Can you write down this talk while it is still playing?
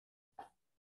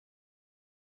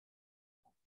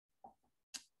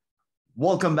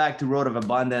Welcome back to Road of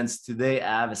Abundance. Today,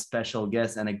 I have a special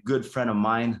guest and a good friend of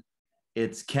mine.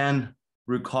 It's Ken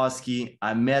Rutkowski.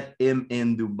 I met him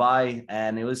in Dubai,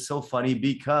 and it was so funny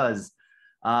because,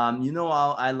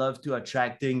 how I love to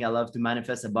attract things. I love to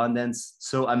manifest abundance.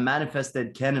 So I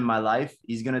manifested Ken in my life.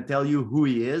 He's going to tell you who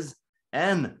he is.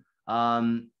 And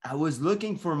I was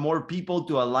looking for more people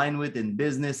to align with in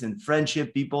business and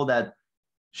friendship, people that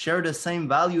share the same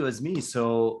value as me.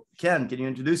 So, Ken, can you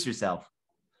introduce yourself?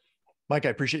 Mike, I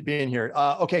appreciate being here.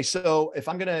 Okay, so if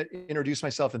I'm going to introduce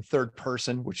myself in third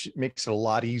person, which makes it a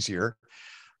lot easier,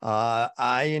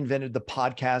 I invented the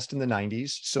podcast in the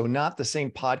 90s. So not the same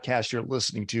podcast you're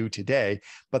listening to today,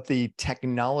 but the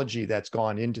technology that's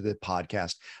gone into the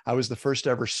podcast. I was the first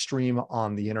ever stream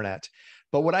on the internet.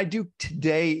 But what I do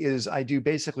today is I do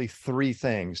basically three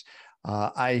things.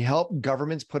 I help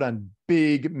governments put on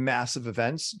big, massive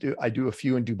events. I do a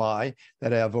few in Dubai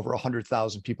that have over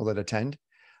 100,000 people that attend.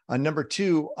 Number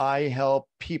two, I help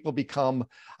people become,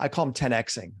 I call them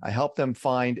 10Xing. I help them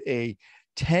find a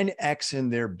 10X in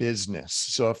their business.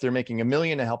 So if they're making $1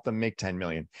 million, I help them make 10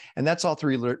 million. And that's all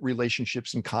through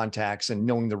relationships and contacts and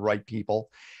knowing the right people.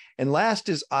 And last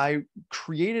is I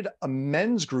created a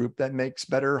men's group that makes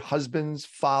better husbands,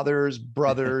 fathers,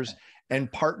 brothers, and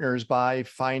partners by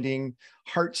finding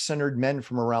heart-centered men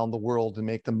from around the world to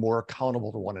make them more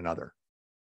accountable to one another.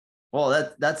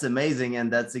 Well, that's amazing. And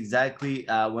that's exactly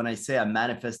when I say I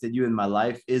manifested you in my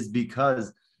life is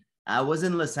because I was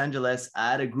in Los Angeles.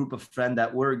 I had a group of friends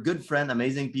that were good friends,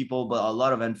 amazing people, but a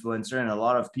lot of influencer and a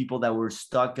lot of people that were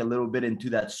stuck a little bit into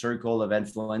that circle of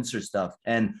influencer stuff.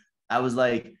 And I was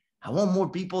like, I want more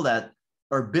people that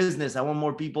are business. I want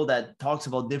more people that talks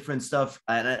about different stuff.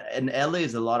 And LA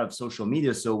is a lot of social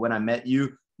media. So when I met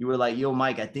you, you were like, yo,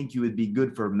 Mike, I think you would be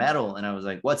good for metal. And I was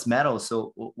like, what's metal?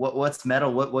 So what's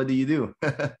metal? What do you do?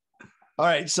 All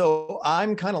right. So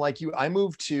I'm kind of like you. I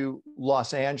moved to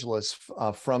Los Angeles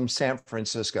from San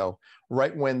Francisco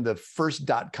right when the first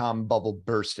 .com bubble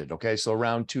bursted. Okay. So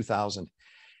around 2000.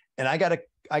 And I got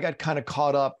kind of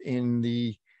caught up in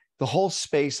the whole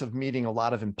space of meeting a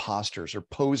lot of imposters or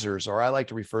posers, or I like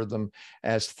to refer to them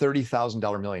as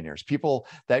 $30,000 millionaires, people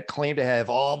that claim to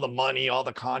have all the money, all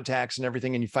the contacts and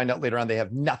everything. And you find out later on they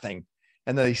have nothing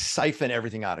and they siphon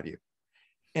everything out of you.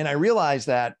 And I realized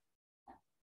that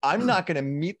I'm not going to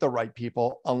meet the right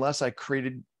people unless I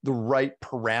created the right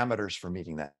parameters for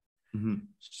meeting them. Mm-hmm.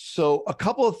 So a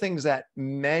couple of things that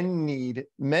men need,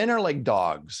 men are like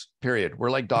dogs, period. We're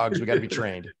like dogs. We got to be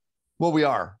trained. Well, we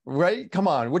are, right? Come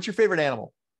on. What's your favorite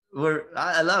animal?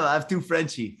 I love it. I have two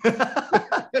Frenchie.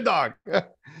 A dog.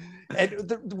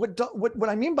 And what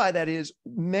I mean by that is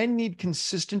men need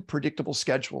consistent, predictable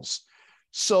schedules.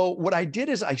 So what I did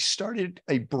is I started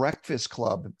a breakfast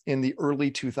club in the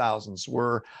early 2000s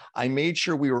where I made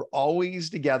sure we were always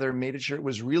together, made sure it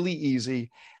was really easy.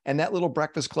 And that little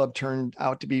breakfast club turned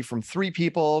out to be from 3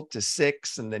 people to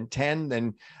 6 and then 10,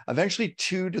 then eventually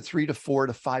 2 to 3 to 4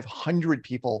 to 500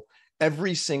 people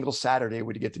every single Saturday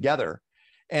would get together.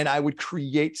 And I would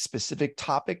create specific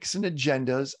topics and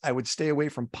agendas. I would stay away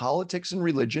from politics and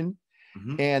religion.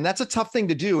 Mm-hmm. And that's a tough thing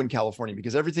to do in California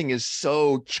because everything is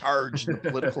so charged in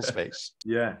the political space.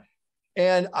 Yeah.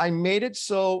 And I made it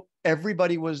so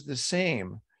everybody was the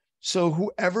same. So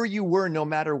whoever you were, no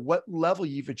matter what level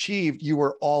you've achieved, you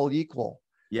were all equal.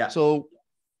 Yeah. So,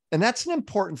 and that's an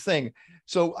important thing.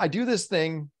 So I do this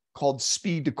thing called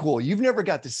Speed to Cool. You've never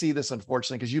got to see this,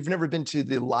 unfortunately, because you've never been to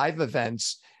the live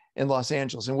events in Los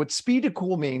Angeles. And what Speed to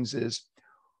Cool means is,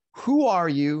 who are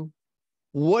you?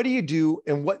 What do you do?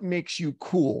 And what makes you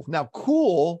cool? Now,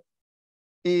 cool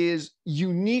is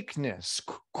uniqueness.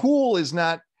 Cool is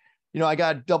not, I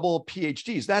got double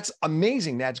PhDs. That's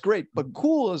amazing. That's great. But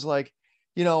cool is like,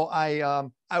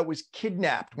 I was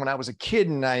kidnapped when I was a kid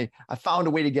and I found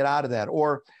a way to get out of that.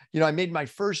 Or, I made my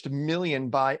first $1 million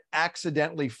by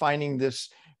accidentally finding this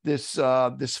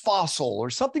fossil or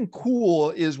something.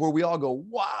 Cool is where we all go,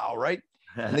 wow, right?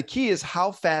 And the key is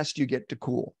how fast you get to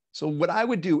cool. So what I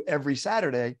would do every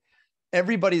Saturday,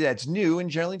 everybody that's new, and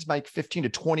generally it's like 15 to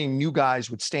 20 new guys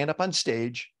would stand up on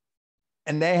stage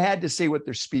and they had to say what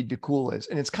their speed to cool is.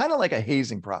 And it's kind of like a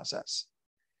hazing process.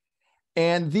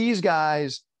 And these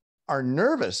guys are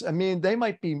nervous. I mean, they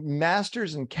might be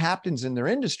masters and captains in their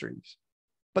industries,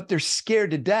 but they're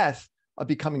scared to death of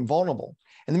becoming vulnerable.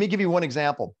 And let me give you one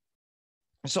example.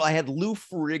 So I had Lou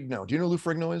Ferrigno. Do you know who Lou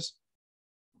Ferrigno is?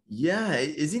 Yeah,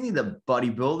 isn't he the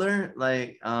bodybuilder?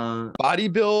 Like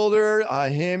bodybuilder,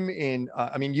 him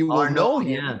in you will know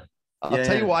him. Yeah. I'll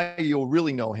tell you why you'll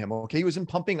really know him. Okay, he was in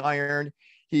Pumping Iron.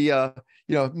 He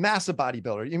massive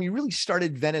bodybuilder. I mean, he really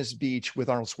started Venice Beach with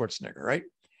Arnold Schwarzenegger, right?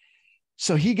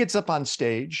 So he gets up on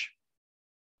stage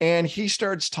And he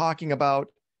starts talking about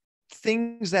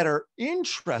things that are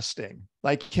interesting,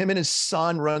 like him and his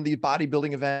son run the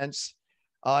bodybuilding events.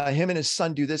 Him and his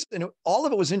son do this, and all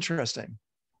of it was interesting.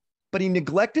 But he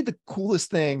neglected the coolest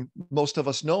thing most of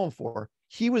us know him for.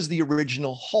 He was the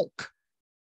original Hulk.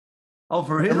 Oh,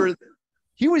 for real? Remember,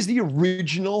 he was the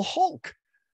original Hulk,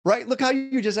 right? Look how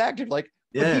you just acted like,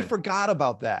 but he forgot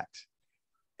about that.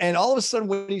 And all of a sudden,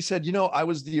 when he said, you know, I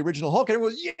was the original Hulk,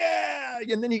 everyone was, yeah.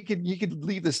 And then he could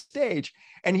leave the stage,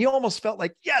 and he almost felt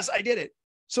like, yes, I did it.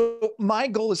 So my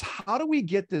goal is, how do we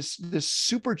get this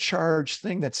supercharged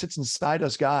thing that sits inside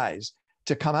us guys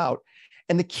to come out?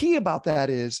 And the key about that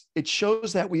is it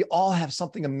shows that we all have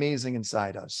something amazing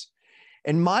inside us.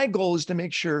 And my goal is to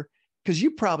make sure, because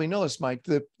you probably know this, Mike,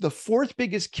 the fourth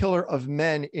biggest killer of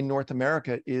men in North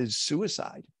America is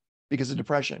suicide because of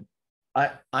depression.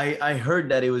 I heard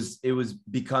that it was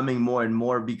becoming more and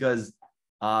more because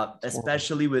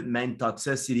especially with men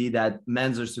toxicity, that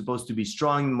men's are supposed to be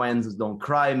strong, men's don't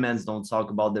cry, men's don't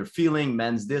talk about their feeling,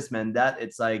 men's this, men that.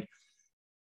 It's like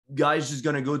guys just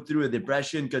gonna go through a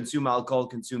depression, consume alcohol,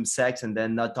 consume sex, and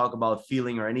then not talk about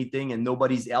feeling or anything, and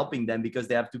nobody's helping them because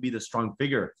they have to be the strong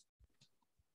figure.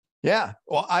 Yeah.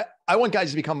 Well, I want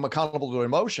guys to become accountable to their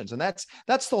emotions. And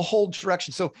that's the whole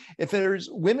direction. So if there's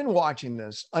women watching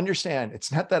this, understand,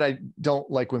 it's not that I don't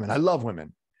like women. I love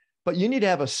women, but you need to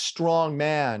have a strong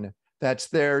man that's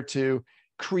there to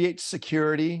create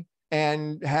security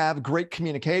and have great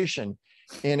communication.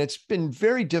 And it's been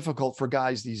very difficult for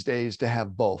guys these days to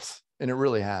have both. And it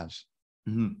really has.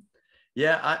 Mm-hmm.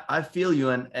 Yeah, I feel you.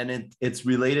 And it's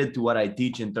related to what I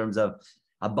teach in terms of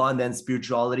abundance,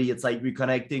 spirituality. It's like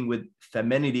reconnecting with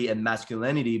femininity and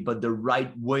masculinity, but the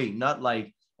right way, not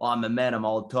like, oh, I'm a man, I'm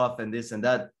all tough and this and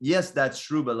that. Yes, that's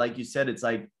true. But like you said, it's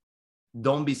like,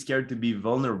 don't be scared to be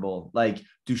vulnerable, like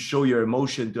to show your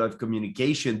emotion, to have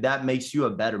communication. That makes you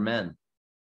a better man.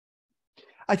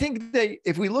 I think that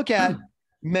if we look at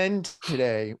men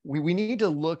today, we need to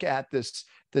look at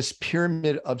this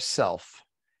pyramid of self.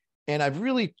 And I've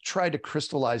really tried to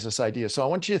crystallize this idea. So I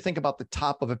want you to think about the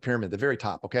top of a pyramid, the very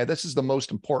top. Okay. This is the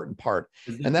most important part.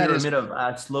 Is the and that pyramid of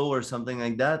Maslow or something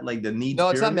like that? Like the needs No,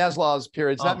 it's pyramid? not Maslow's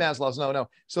pyramid. It's not Maslow's. No.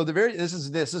 So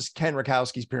this is Ken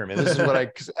Rutkowski's pyramid. This is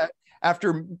what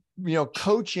after,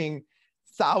 coaching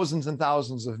thousands and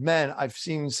thousands of men, I've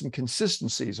seen some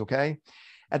consistencies. Okay.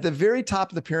 At the very top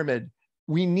of the pyramid,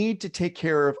 we need to take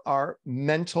care of our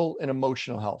mental and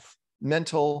emotional health,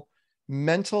 mental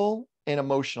and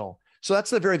emotional. So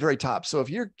that's the very, very top. So if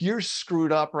you're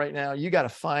screwed up right now, you got to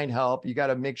find help. You got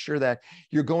to make sure that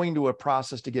you're going to a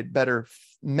process to get better,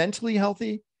 mentally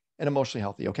healthy and emotionally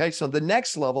healthy. Okay. So the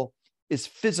next level is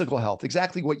physical health,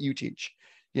 exactly what you teach,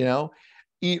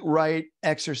 eat right,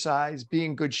 exercise, be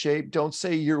in good shape. Don't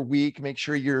say you're weak. Make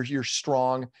sure you're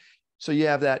strong. So you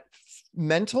have that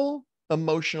mental,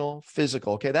 emotional,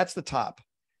 physical. Okay. That's the top.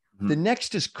 Mm-hmm. The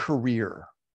next is career.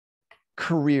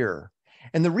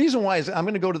 And the reason why is I'm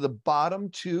going to go to the bottom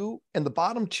two, and the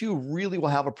bottom two really will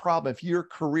have a problem if your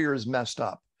career is messed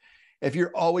up. If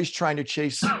you're always trying to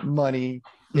chase money,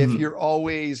 if you're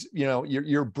always,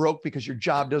 you're broke because your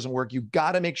job doesn't work, you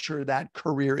got to make sure that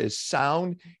career is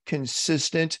sound,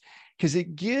 consistent, because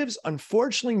it gives,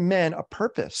 unfortunately, men a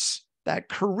purpose. That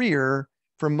career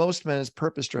for most men is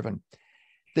purpose driven.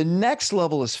 The next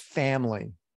level is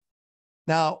family.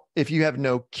 Now, if you have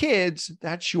no kids,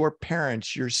 that's your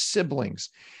parents, your siblings.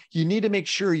 You need to make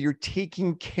sure you're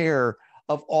taking care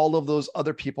of all of those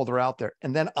other people that are out there.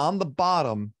 And then on the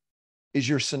bottom is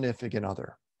your significant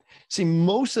other. See,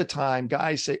 most of the time,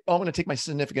 guys say, oh, I'm going to take my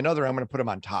significant other, I'm going to put him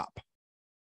on top.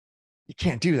 You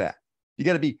can't do that. You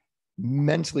got to be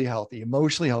mentally healthy,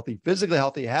 emotionally healthy, physically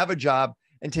healthy, have a job,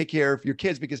 and take care of your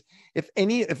kids. Because if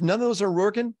none of those are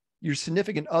working, your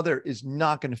significant other is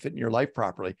not going to fit in your life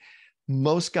properly.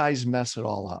 Most guys mess it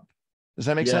all up. Does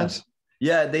that make sense?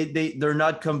 Yeah, they're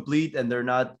not complete and they're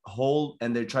not whole,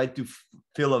 and they try to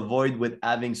fill a void with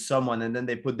having someone, and then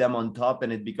they put them on top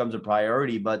and it becomes a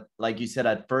priority. But like you said,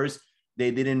 at first, they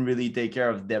didn't really take care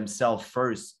of themselves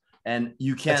first. And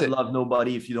you can't love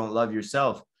nobody if you don't love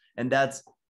yourself. And that's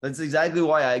exactly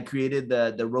why I created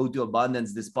the Road to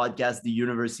Abundance, this podcast, the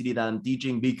university that I'm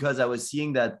teaching, because I was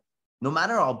seeing that no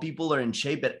matter how people are in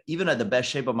shape, even at the best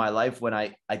shape of my life, when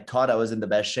I thought I was in the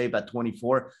best shape at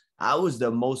 24, I was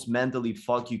the most mentally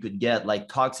fucked you could get, like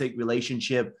toxic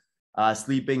relationship,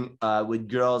 sleeping with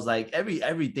girls, like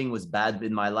everything was bad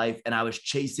in my life. And I was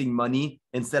chasing money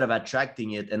instead of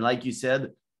attracting it. And like you said,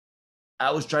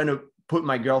 I was trying to put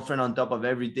my girlfriend on top of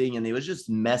everything, and it was just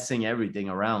messing everything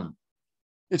around.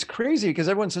 It's crazy because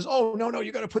everyone says, oh, no,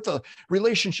 you got to put the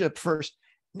relationship first.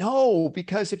 No,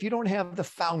 because if you don't have the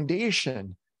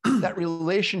foundation, that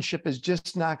relationship is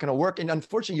just not going to work. And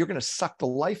unfortunately, you're going to suck the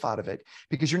life out of it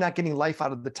because you're not getting life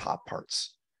out of the top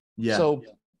parts. Yeah. So,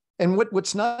 and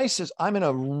what's nice is I'm in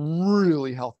a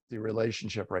really healthy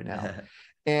relationship right now.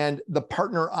 And the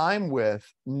partner I'm with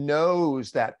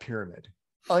knows that pyramid,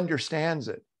 understands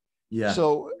it. Yeah.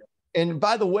 So, and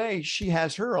by the way, she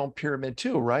has her own pyramid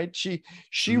too, right?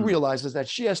 She realizes that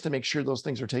she has to make sure those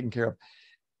things are taken care of.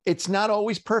 It's not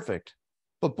always perfect,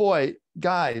 but boy,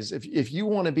 guys, if you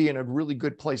want to be in a really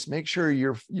good place, make sure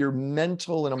your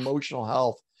mental and emotional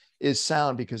health is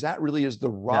sound, because that really is the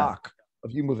rock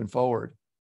of you moving forward.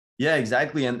 Yeah,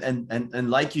 exactly. And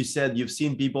like you said, you've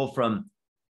seen people from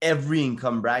every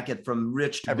income bracket, from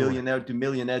rich to billionaire to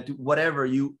millionaire to whatever.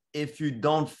 If you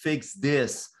don't fix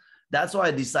this, that's why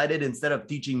I decided, instead of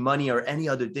teaching money or any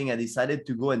other thing, I decided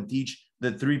to go and teach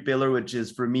the 3 pillar, which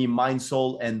is for me, mind,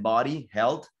 soul, and body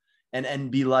health,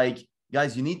 and be like,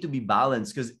 guys, you need to be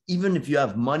balanced, because even if you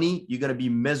have money, you're going to be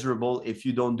miserable if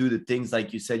you don't do the things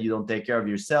like you said. You don't take care of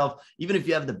yourself. Even if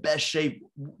you have the best shape,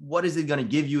 what is it going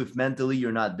to give you if mentally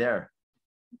you're not there?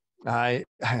 I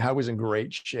was in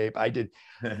great shape. I did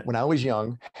when I was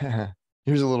young.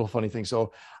 Here's a little funny thing.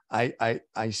 So I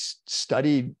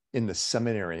studied in the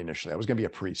seminary initially. I was going to be a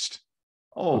priest.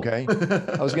 Oh, okay.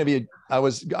 I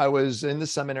was in the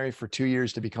seminary for 2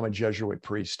 years to become a Jesuit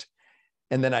priest.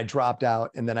 And then I dropped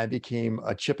out, and then I became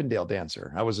a Chippendale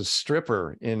dancer. I was a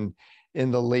stripper in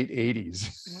the late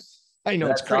 80s. I know,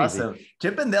 that's it's crazy. Awesome.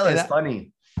 Chippendale is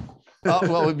funny.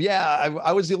 Well, yeah,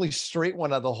 I was the only straight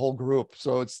one of the whole group.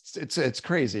 So it's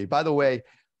crazy. By the way,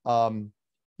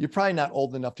 you're probably not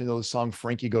old enough to know the song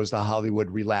 "Frankie Goes to Hollywood."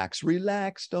 Relax,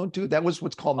 relax, don't do that. Was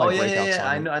what's called my breakout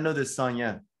song. I know this song.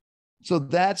 Yeah. So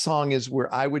that song is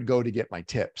where I would go to get my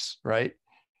tips, right?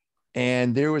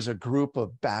 And there was a group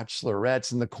of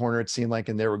bachelorettes in the corner, it seemed like,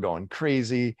 and they were going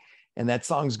crazy. And that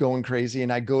song's going crazy.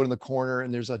 And I go to the corner,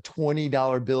 and there's a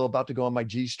 $20 bill about to go on my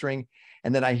G-string.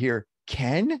 And then I hear,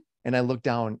 "Ken?" And I look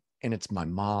down, and it's my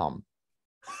mom.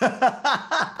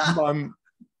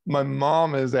 My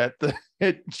mom is at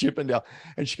Chippendale,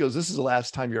 and she goes, "This is the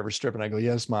last time you're ever stripping." I go,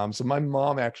 "Yes, Mom." So my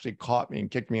mom actually caught me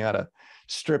and kicked me out of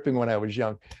stripping when I was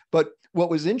young. But what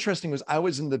was interesting was I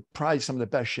was in probably some of the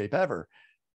best shape ever,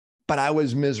 but I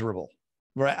was miserable,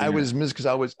 right? Yeah. I was because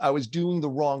I was doing the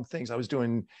wrong things. I was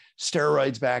doing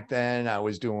steroids back then. I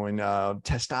was doing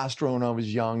testosterone when I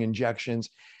was young,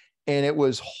 injections, and it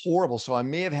was horrible. So I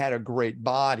may have had a great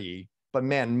body, but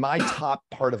man, my top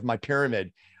part of my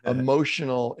pyramid,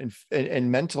 emotional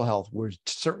and mental health, was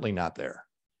certainly not there.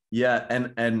 Yeah,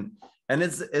 and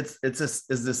it's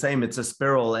the same. It's a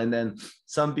spiral, and then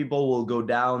some people will go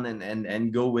down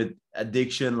and go with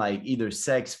addiction, like either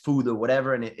sex, food, or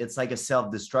whatever, and it's like a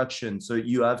self-destruction. So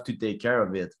you have to take care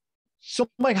of it. So,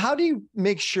 Mike, how do you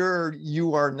make sure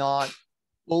you are not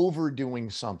overdoing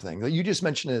something? You just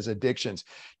mentioned it as addictions.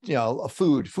 You know,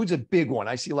 food's a big one.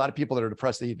 I see a lot of people that are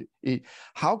depressed, they eat.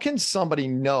 How can somebody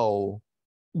know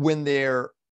when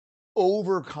they're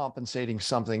overcompensating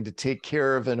something to take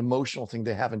care of an emotional thing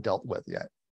they haven't dealt with yet?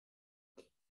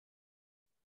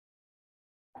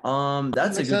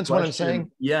 That's a good question. What I'm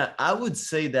saying? Yeah, I would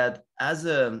say that as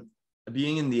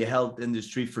being in the health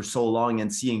industry for so long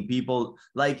and seeing people,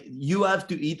 like, you have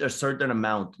to eat a certain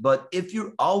amount, but if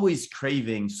you're always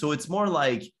craving, so it's more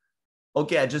like,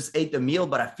 okay, I just ate the meal,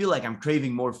 but I feel like I'm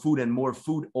craving more food and more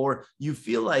food, or you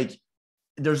feel like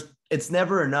it's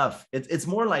never enough. It's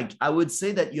more like, I would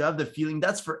say that you have the feeling,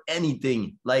 that's for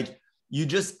anything. Like, you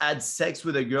just had sex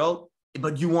with a girl,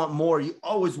 but you want more. You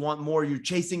always want more. You're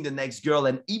chasing the next girl.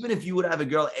 And even if you would have a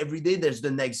girl every day, there's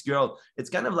the next girl. It's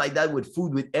kind of like that with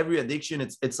food, with every addiction.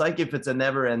 It's like if it's a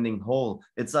never ending hole.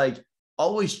 It's like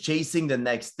always chasing the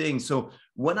next thing. So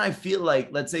when I feel like,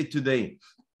 let's say today,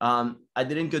 I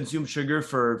didn't consume sugar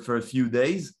for a few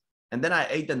days, and then I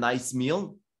ate a nice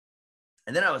meal,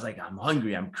 and then I was like, I'm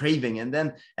hungry, I'm craving. And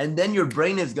then your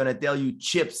brain is going to tell you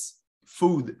chips,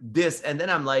 food, this. And then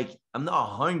I'm like, I'm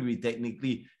not hungry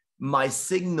technically. My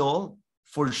signal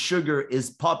for sugar is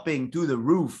popping to the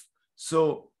roof.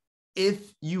 So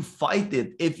if you fight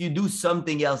it, if you do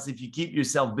something else, if you keep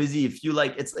yourself busy, if you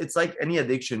like, it's like any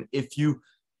addiction. If you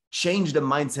change the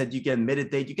mindset, you can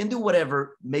meditate, you can do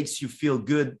whatever makes you feel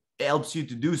good, helps you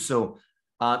to do so.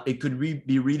 It could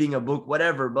be reading a book,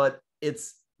 whatever, but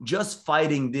it's just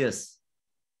fighting this.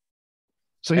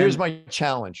 So here's my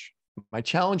challenge. My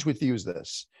challenge with you is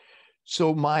this.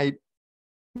 So my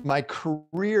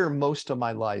career, most of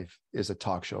my life, is a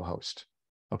talk show host.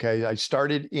 Okay. I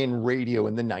started in radio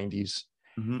in the 90s,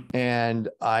 and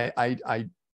I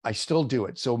still do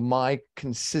it. So my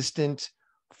consistent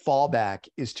fallback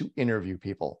is to interview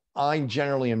people. I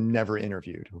generally am never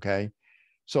interviewed. Okay.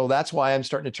 So that's why I'm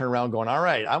starting to turn around going, all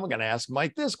right, I'm going to ask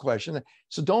Mike this question.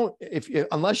 So don't,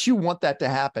 unless you want that to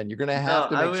happen, you're going to No, have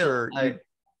to I make will. sure you,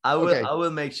 I okay.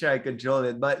 will make sure I control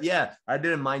it. But yeah, I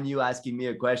didn't mind you asking me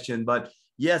a question. But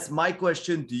yes, my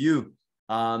question to you,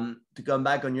 to come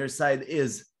back on your side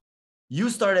is, you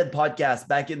started podcast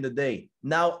back in the day.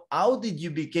 Now, how did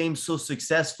you become so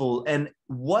successful, and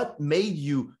what made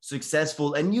you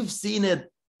successful? And you've seen it,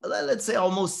 let's say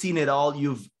almost seen it all.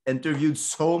 You've interviewed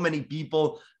so many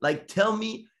people. Like, tell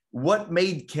me what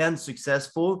made Ken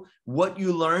successful, what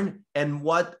you learned, and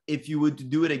what, if you would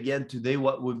do it again today,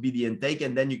 what would be the intake?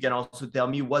 And then you can also tell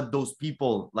me what those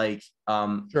people like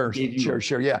gave you.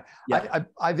 Sure. Yeah. Yeah.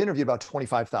 I've interviewed about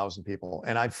 25,000 people,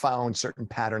 and I've found certain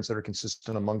patterns that are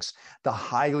consistent amongst the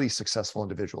highly successful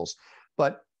individuals.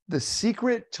 But the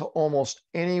secret to almost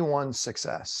anyone's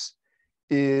success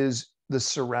is the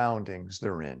surroundings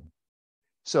they're in.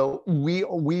 So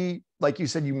we, like you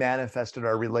said, you manifested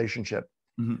our relationship,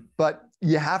 but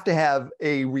you have to have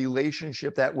a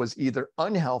relationship that was either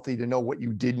unhealthy to know what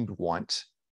you didn't want,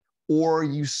 or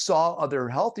you saw other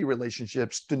healthy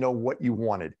relationships to know what you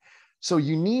wanted. So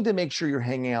you need to make sure you're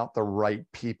hanging out the right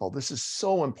people. This is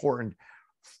so important.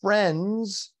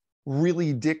 Friends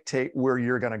really dictate where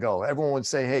you're going to go. Everyone would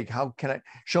say, hey, how can I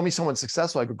show me someone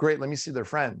successful? I go, great, let me see their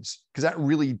friends, because that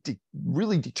really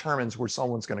determines where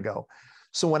someone's going to go.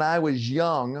 So when I was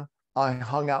young, I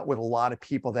hung out with a lot of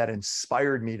people that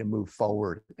inspired me to move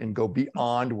forward and go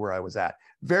beyond where I was at.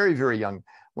 Very, very young.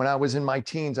 When I was in my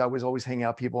teens, I was always hanging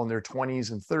out with people in their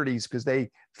 20s and 30s because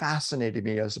they fascinated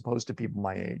me as opposed to people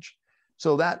my age.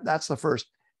 So that's the first.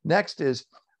 Next is,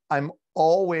 I'm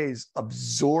always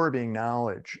absorbing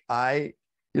knowledge. My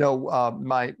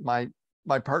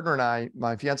partner and I,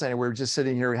 my fiance and I, we were just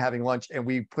sitting here having lunch, and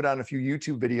we put on a few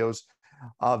YouTube videos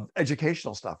of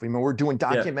educational stuff. I mean, we're doing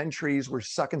documentaries, we're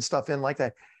sucking stuff in like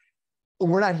that.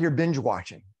 We're not here binge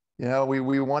watching.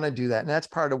 We want to do that. And that's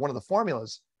part of one of the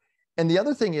formulas. And the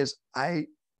other thing is, I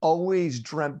always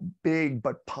dreamt big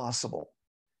but possible.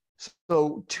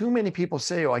 So too many people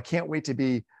say, oh, I can't wait to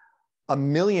be a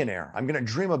millionaire. I'm going to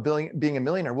dream of being a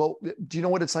millionaire. Well, do you know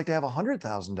what it's like to have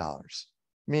 $100,000? I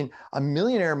mean, a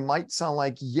millionaire might sound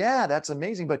like, yeah, that's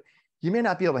amazing, but you may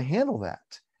not be able to handle that.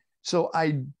 So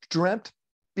I dreamt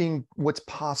being what's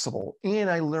possible,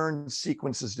 and I learned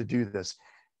sequences to do this.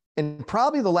 And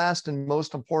probably the last and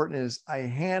most important is, I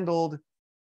handled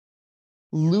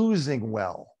losing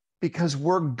well, because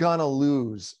we're gonna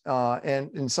lose.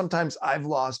 And sometimes I've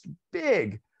lost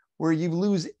big, where you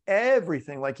lose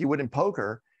everything like you would in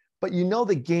poker, but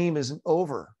the game isn't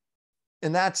over.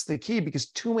 And that's the key,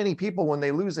 because too many people, when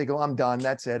they lose, they go, I'm done,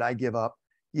 that's it, I give up.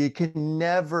 You can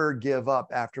never give up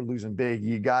after losing big.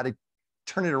 You got to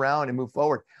turn it around and move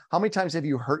forward. How many times have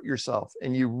you hurt yourself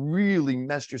and you really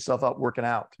messed yourself up working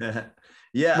out?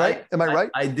 Yeah. Right? Am I right?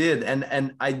 I did.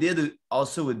 And I did it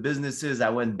also with businesses. I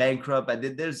went bankrupt. I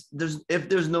did. If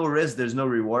there's no risk, there's no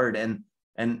reward. And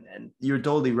you're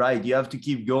totally right. You have to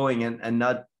keep going and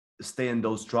not stay in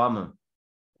those trauma.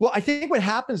 Well, I think what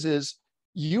happens is,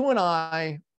 you and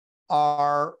I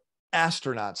are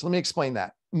astronauts. Let me explain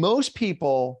that. Most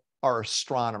people are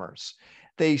astronomers.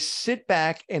 They sit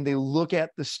back and they look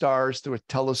at the stars through a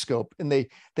telescope, and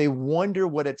they wonder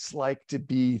what it's like to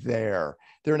be there.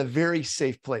 They're in a very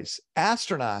safe place.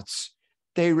 Astronauts,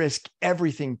 they risk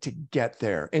everything to get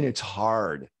there, and it's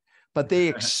hard, but they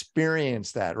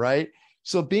experience that, right?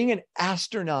 So being an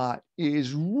astronaut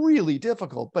is really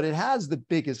difficult, but it has the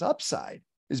biggest upside,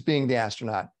 is being the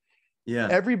astronaut. Yeah.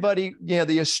 Everybody,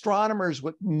 the astronomers,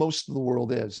 what most of the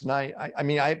world is. And I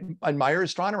mean, I admire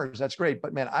astronomers. That's great.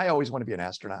 But man, I always want to be an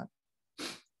astronaut.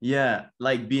 Yeah.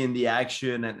 Like being the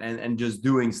action and just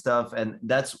doing stuff. And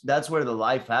that's where the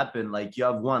life happened. Like, you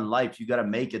have one life, you got to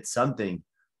make it something.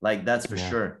 Like, that's for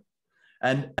sure.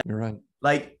 And you're right.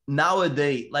 Like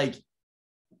nowadays, like,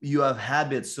 you have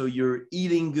habits, so you're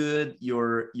eating good,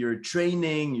 you're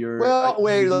training,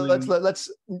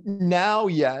 let's now,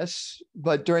 yes,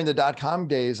 but during the .com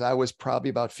days, I was probably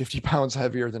about 50 pounds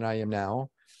heavier than I am now,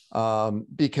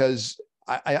 because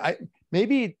I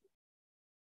maybe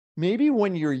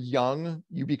when you're young,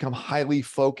 you become highly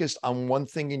focused on one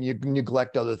thing and you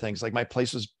neglect other things. Like, my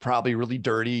place was probably really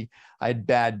dirty. I had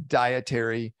bad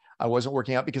dietary. I wasn't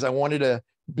working out because I wanted to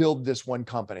build this one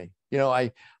company.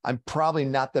 I'm probably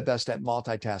not the best at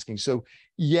multitasking. So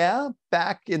yeah,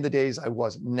 back in the days I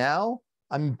wasn't. Now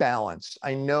I'm balanced.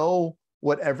 I know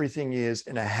what everything is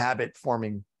in a habit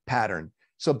forming pattern.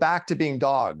 So back to being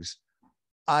dogs,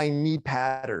 I need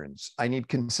patterns. I need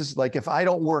consistent. Like, if I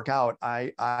don't work out,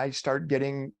 I start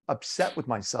getting upset with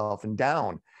myself and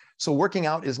down. So working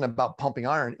out isn't about pumping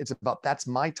iron. It's about, that's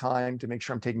my time to make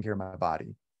sure I'm taking care of my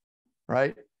body.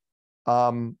 right?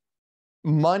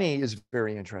 Money is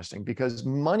very interesting because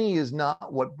money is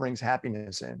not what brings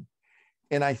happiness in.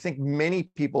 And I think many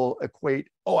people equate,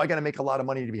 oh, I got to make a lot of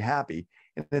money to be happy.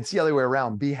 And it's the other way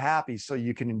around. Be happy so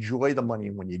you can enjoy the money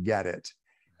when you get it.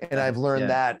 And I've learned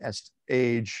that as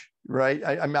age, right?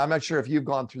 I'm not sure if you've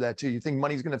gone through that too. You think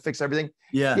money's going to fix everything?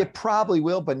 Yeah. It probably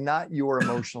will, but not your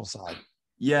emotional side.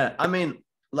 Yeah. I mean,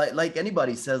 like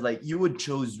anybody says, like you would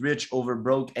choose rich over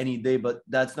broke any day, but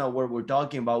that's not what we're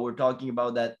talking about. We're talking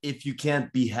about that if you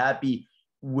can't be happy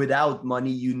without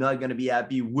money, you're not going to be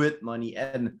happy with money.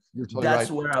 And Totally that's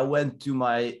right. where I went to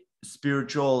my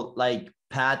spiritual like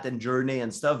path and journey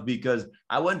and stuff, because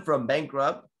I went from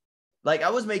bankrupt. Like I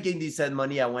was making decent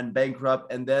money. I went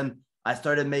bankrupt, and then I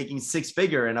started making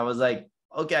six-figure, and I was like,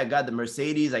 okay, I got the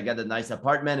Mercedes. I got a nice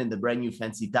apartment in the brand new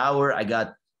fancy tower. I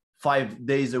got 5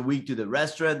 days a week to the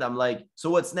restaurant. I'm like, so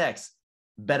what's next?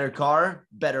 Better car,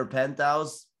 better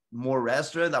penthouse, more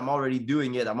restaurant. I'm already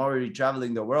doing it. I'm already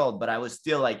traveling the world, but I was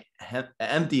still like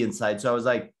empty inside. So I was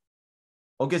like,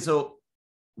 okay, so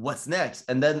what's next?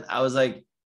 And then I was like,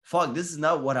 fuck, this is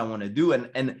not what I want to do.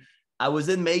 And I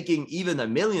wasn't making even a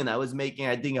million. I was making,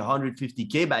 I think,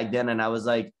 150K back then. And I was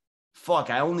like, fuck,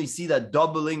 I only see that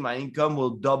doubling my income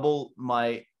will double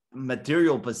my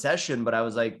material possession. But I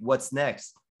was like, what's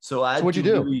next? So I had what'd you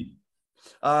do? Really,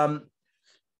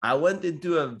 I went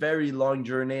into a very long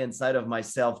journey inside of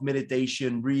myself,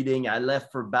 meditation, reading. I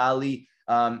left for Bali.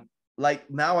 Like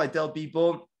now I tell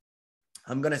people,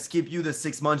 I'm going to skip you the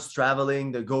 6 months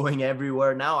traveling, the going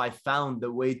everywhere. Now I found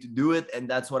the way to do it. And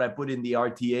that's what I put in the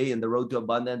RTA and the Road to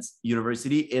Abundance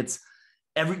University. It's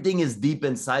everything is deep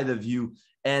inside of you.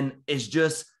 And it's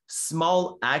just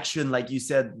small action, like you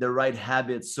said, the right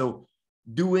habits. So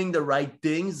doing the right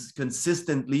things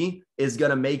consistently is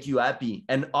going to make you happy.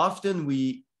 And often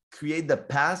we create the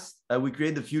past, we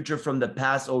create the future from the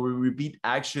past, or we repeat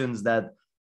actions that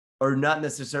are not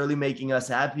necessarily making us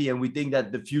happy. And we think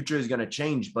that the future is going to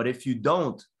change. But if you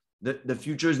don't, the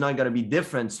future is not going to be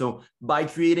different. So by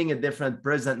creating a different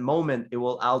present moment, it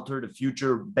will alter the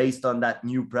future based on that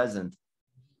new present.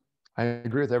 I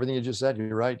agree with everything you just said.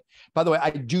 You're right. By the way,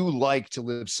 I do like to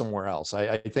live somewhere else.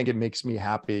 I think it makes me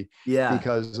happy. Yeah.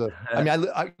 Because I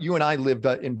mean, you and I lived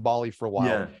in Bali for a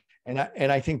while. Yeah.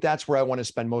 And I think that's where I want to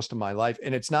spend most of my life.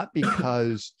 And it's not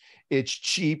because it's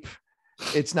cheap.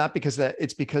 It's not because that,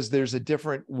 it's because there's a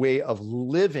different way of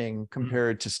living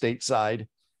compared to stateside.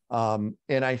 And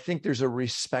I think there's a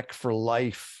respect for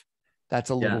life that's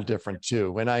a little different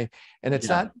too. And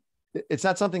it's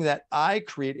not something that I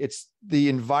create. It's the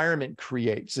environment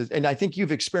creates. And I think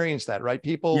you've experienced that, right?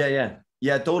 People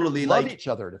totally love each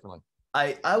other differently.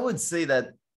 I would say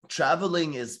that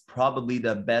traveling is probably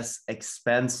the best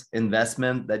expense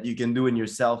investment that you can do in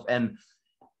yourself. And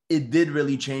it did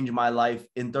really change my life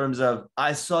in terms of,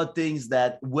 I saw things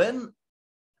that when,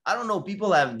 I don't know,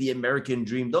 people have the American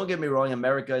dream. Don't get me wrong.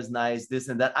 America is nice, this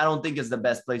and that. I don't think it's the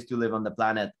best place to live on the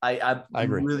planet. I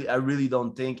agree. I really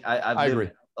don't think. I've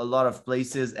lived a lot of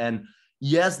places, and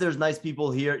yes, there's nice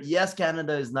people here. Yes,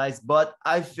 Canada is nice, but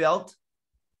I felt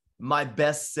my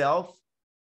best self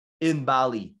in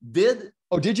Bali.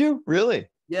 Did you really?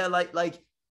 Yeah,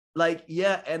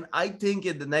 yeah. And I think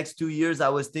in the next 2 years, I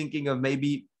was thinking of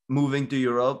maybe moving to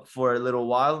Europe for a little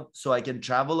while so I can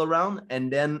travel around,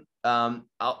 and then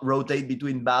I'll rotate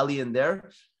between Bali and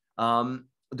there.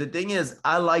 The thing is,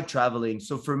 I like traveling.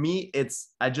 So for me,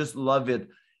 I just love it.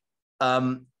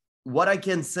 What I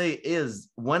can say is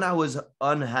when I was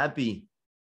unhappy,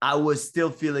 I was still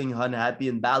feeling unhappy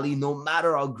in Bali, no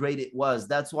matter how great it was.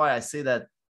 That's why I say that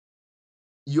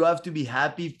you have to be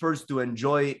happy first to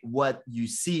enjoy what you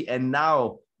see. And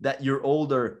now that you're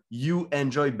older, you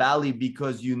enjoy Bali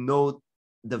because you know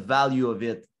the value of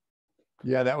it.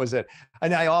 Yeah, that was it.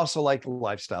 And I also like the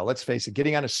lifestyle. Let's face it,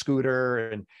 getting on a scooter,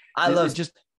 and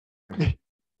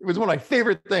it was one of my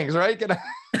favorite things, right?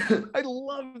 I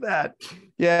love that.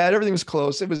 Yeah, and everything was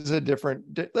close. It was a different,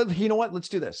 you know what? Let's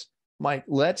do this, Mike.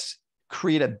 Let's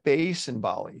create a base in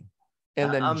Bali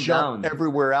and then jump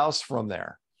everywhere else from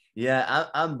there. Yeah,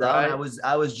 I'm down. Right?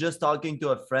 I was just talking to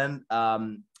a friend.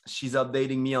 She's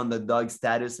updating me on the dog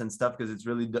status and stuff because it's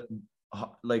really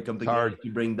like complicated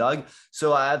to bring dog.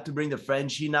 So I have to bring the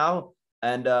Frenchie now.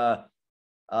 And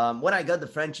when I got the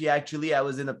Frenchie, actually, I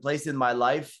was in a place in my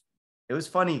life. It was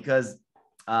funny because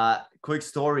quick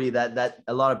story that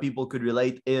a lot of people could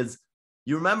relate is,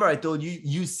 you remember I told you,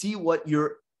 you see what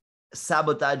you're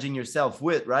sabotaging yourself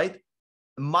with, right?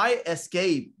 My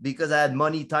escape, because I had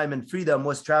money, time, and freedom,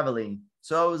 was traveling.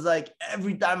 So I was like,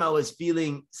 every time I was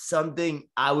feeling something,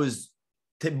 I was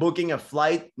booking a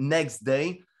flight next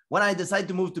day, When I decided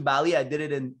to move to Bali, I did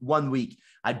it in 1 week.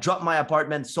 I dropped my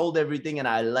apartment, sold everything, and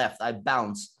I left. I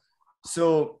bounced.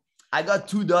 So I got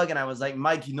two dog, and I was like,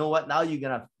 Mike, you know what? Now you're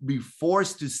gonna be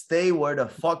forced to stay where the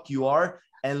fuck you are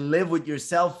and live with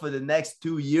yourself for the next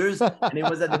 2 years. And it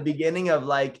was at the beginning of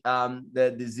like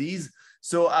the disease.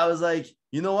 So I was like,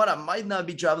 you know what? I might not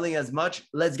be traveling as much.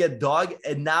 Let's get dog.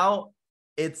 And now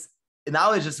it's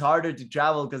just harder to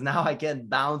travel because now I can't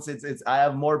bounce. I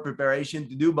have more preparation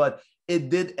to do, but it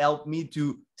did help me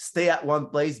to stay at one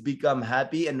place, become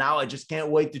happy. And now I just can't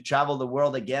wait to travel the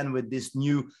world again with this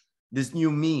new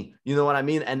me. You know what I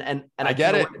mean? And I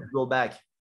get it. Go back.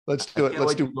 Let's do it.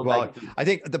 Let's do it. Well, I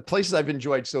think the places I've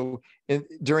enjoyed. So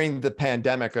during the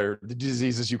pandemic, or the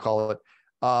disease, as you call it,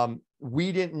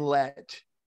 we didn't let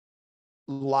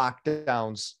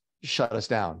lockdowns shut us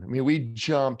down. I mean,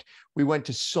 we went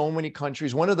to so many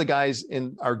countries. One of the guys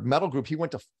in our metal group, he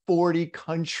went to 40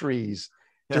 countries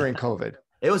during COVID.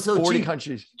 It was so 40 cheap,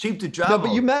 countries. Cheap to travel. No,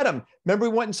 but you met him. Remember,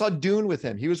 we went and saw Dune with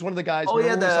him. He was one of the guys. Oh,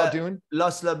 yeah, we saw Dune?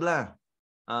 Los LeBlanc.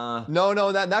 No,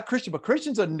 not Christian, but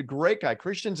Christian's a great guy.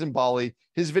 Christian's in Bali.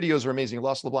 His videos are amazing.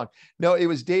 Los LeBlanc. No, it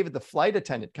was David, the flight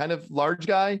attendant, kind of large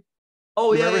guy.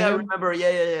 Oh, yeah, I remember.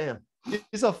 Yeah.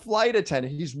 He's a flight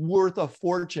attendant. He's worth a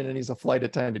fortune, and he's a flight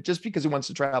attendant just because he wants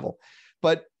to travel.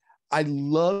 But I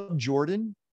love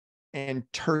Jordan and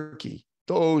Turkey.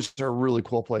 Those are really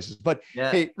cool places. But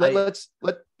hey, let's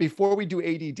before we do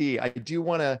ADD, I do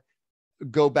want to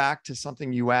go back to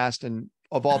something you asked, and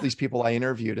of all these people I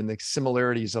interviewed, and the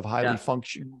similarities of highly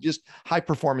function, just high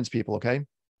performance people. Okay.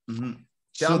 Mm-hmm.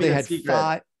 So they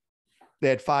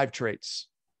had five traits.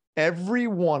 Every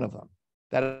one of them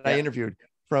that I interviewed,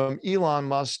 from Elon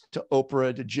Musk to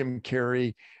Oprah to Jim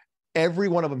Carrey, every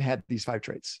one of them had these five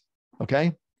traits.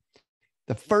 Okay.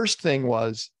 The first thing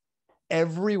was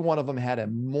every one of them had a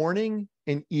morning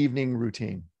and evening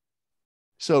routine.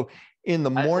 So in the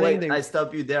morning, I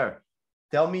stop you there.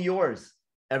 Tell me yours.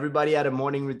 Everybody had a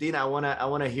morning routine. I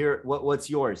wanna hear what's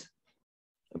yours.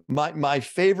 My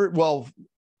favorite. Well,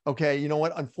 okay. You know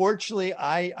what? Unfortunately,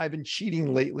 I've been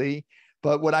cheating lately.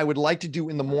 But what I would like to do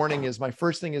in the morning is, my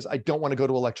first thing is, I don't want to go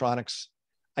to electronics.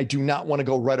 I do not want to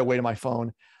go right away to my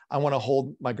phone. I want to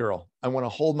hold my girl. I want to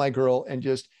hold my girl and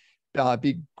just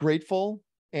be grateful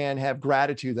and have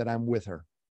gratitude that I'm with her.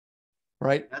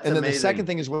 Right. That's and then amazing. The second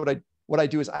thing is what I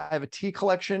do is, I have a tea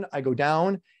collection. I go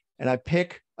down and I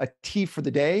pick a tea for the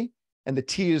day, and the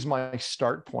tea is my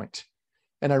start point.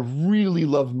 And I really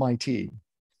love my tea.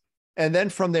 And then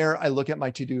from there, I look at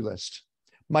my to-do list.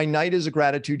 My night is a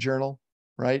gratitude journal.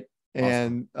 Right.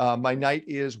 Awesome. And my night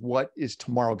is, what is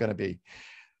tomorrow going to be?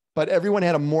 But everyone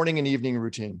had a morning and evening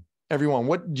routine. Everyone.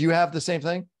 What do you have the same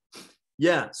thing?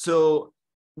 Yeah. So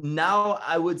now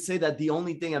I would say that the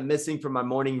only thing I'm missing from my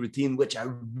morning routine, which I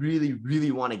really, really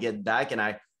want to get back,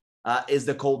 and is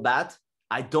the cold bath.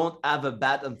 I don't have a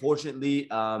bath, unfortunately,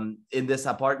 in this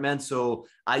apartment. So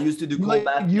I used to do cold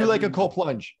bath. You like a cold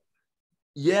plunge?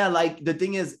 Yeah, like the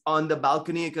thing is, on the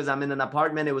balcony, because I'm in an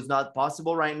apartment, it was not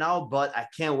possible right now, but I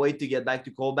can't wait to get back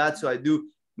to cold bath. So I do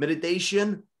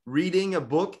meditation, reading a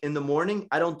book in the morning.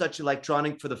 I don't touch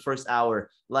electronic for the first hour.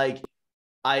 Like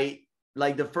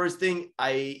the first thing,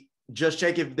 I just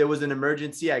check if there was an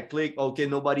emergency. I click, okay,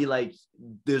 nobody, like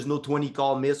there's no 20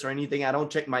 call miss or anything. I don't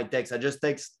check my text. I just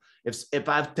text. If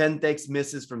I have 10 text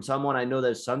misses from someone, I know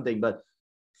there's something. But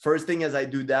first thing is, I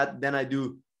do that. Then I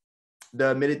do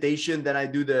the meditation. Then I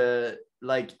do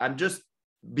I'm just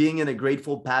being in a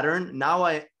grateful pattern. Now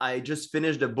I just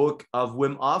finished a book of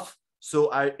Wim Hof. So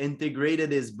I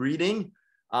integrated his breathing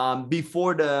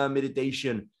before the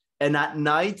meditation. And at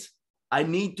night, I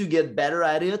need to get better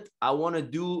at it. I want to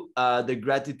do the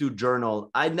gratitude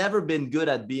journal. I've never been good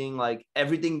at being like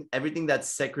everything that's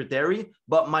secretary,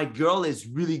 but my girl is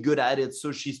really good at it.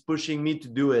 So she's pushing me to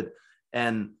do it.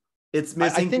 And it's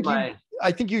missing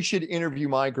I think you should interview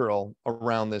my girl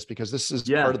around this, because this is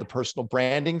part of the personal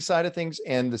branding side of things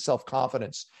and the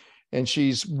self-confidence. And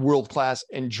she's world-class,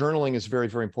 and journaling is very,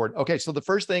 very important. Okay. So the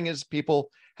first thing is,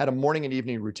 people had a morning and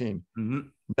evening routine. Mm-hmm.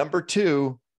 Number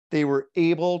two, they were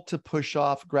able to push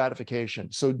off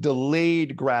gratification. So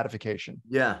delayed gratification.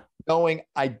 Yeah. Knowing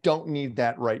I don't need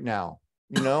that right now.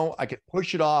 You know, I could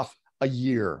push it off a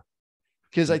year.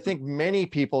 Because I think many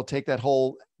people take that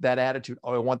attitude.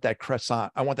 Oh, I want that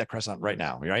croissant. I want that croissant right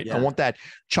now, right? Yeah. I want that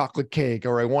chocolate cake,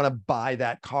 or I want to buy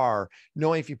that car.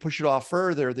 Knowing if you push it off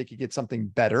further, they could get something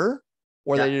better,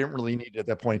 or they didn't really need it at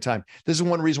that point in time. This is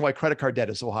one reason why credit card debt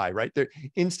is so high, right? They're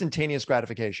instantaneous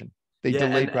gratification. They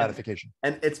delayed gratification.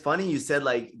 And it's funny you said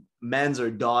like men's or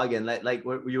dog, and like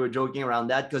you were joking around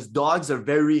that, because dogs are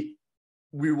very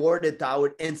rewarded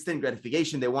toward instant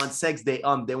gratification. They want sex, they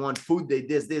want food, they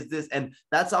this, and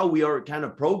that's how we are kind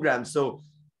of programmed. So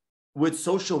with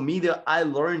social media, I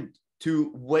learned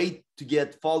to wait to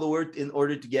get followers in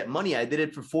order to get money. I did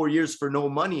it for 4 years for no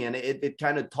money, and it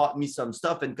kind of taught me some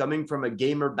stuff. And coming from a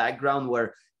gamer background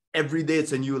where every day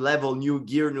it's a new level, new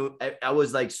gear, I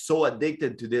was like so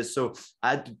addicted to this. So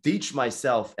I had to teach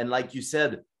myself. And like you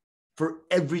said, for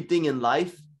everything in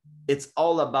life, it's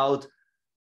all about,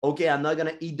 okay, I'm not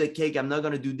going to eat the cake. I'm not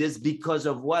going to do this because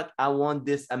of what? I want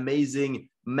this amazing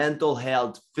mental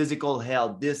health, physical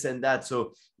health, this and that.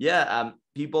 So yeah,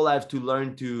 people have to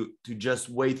learn to just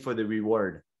wait for the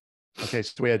reward. Okay,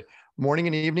 so we had morning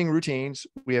and evening routines.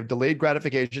 We have delayed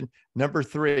gratification. Number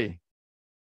 3,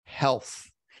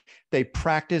 health. They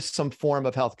practiced some form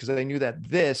of health because they knew that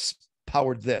this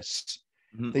powered this.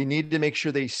 Mm-hmm. They needed to make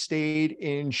sure they stayed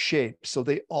in shape. So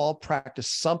they all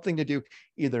practiced something to do,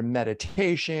 either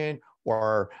meditation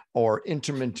or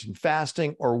intermittent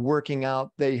fasting or working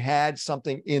out. They had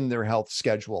something in their health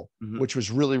schedule, mm-hmm. which was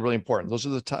really, really important. Those are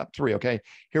the top 3. Okay,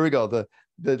 here we go. The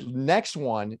next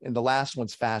one, and the last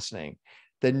one's fascinating.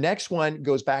 The next one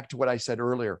goes back to what I said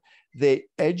earlier. They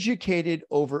educated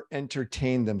over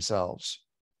entertained themselves.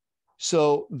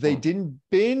 So they didn't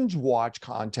binge watch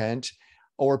content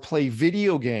or play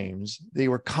video games. They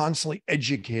were constantly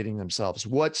educating themselves.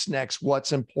 What's next?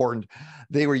 What's important?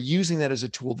 They were using that as a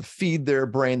tool to feed their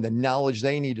brain the knowledge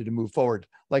they needed to move forward.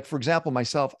 Like, for example,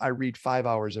 myself, I read 5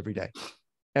 hours every day.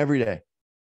 Every day.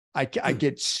 I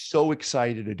get so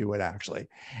excited to do it, actually.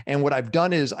 And what I've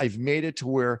done is I've made it to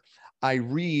where I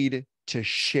read to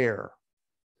share.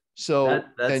 So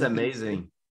that's amazing.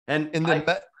 And in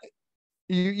the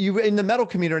you in the metal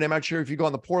community, I'm not sure if you go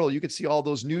on the portal, you could see all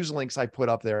those news links I put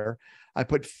up there. I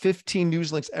put 15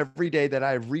 news links every day that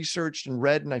I've researched and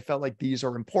read, and I felt like these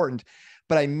are important.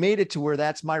 But I made it to where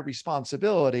that's my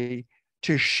responsibility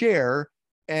to share.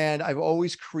 And I've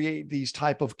always create these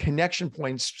type of connection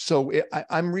points. So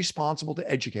I'm responsible to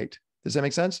educate. Does that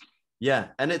make sense? Yeah.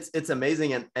 And it's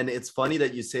amazing. And it's funny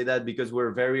that you say that because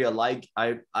we're very alike.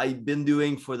 I've been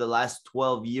doing for the last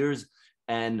 12 years.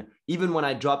 And even when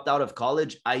I dropped out of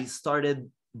college, I started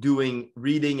doing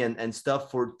reading and stuff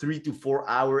for 3 to 4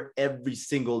 hours every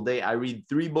single day. I read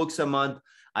 3 books a month.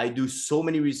 I do so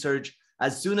many research.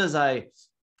 As soon as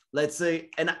let's say,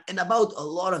 and about a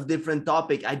lot of different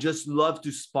topics, I just love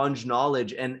to sponge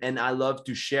knowledge and I love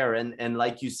to share. And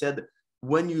like you said,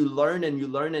 when you learn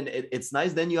and it's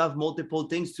nice, then you have multiple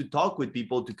things to talk with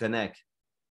people to connect.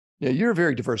 Yeah, you're a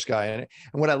very diverse guy. And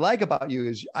what I like about you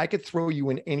is I could throw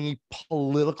you in any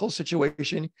political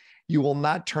situation. You will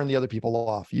not turn the other people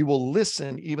off. You will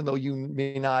listen, even though you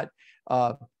may not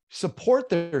support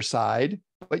their side,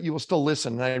 but you will still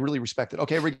listen. And I really respect it.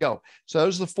 Okay, here we go. So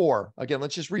those are the 4. Again,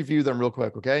 let's just review them real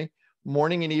quick, okay?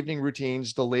 Morning and evening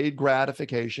routines, delayed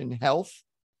gratification, health,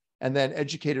 and then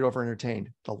educated over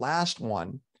entertained. The last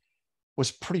one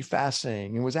was pretty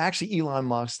fascinating. It was actually Elon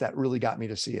Musk that really got me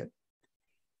to see it.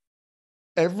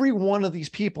 Every one of these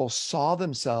people saw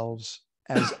themselves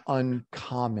as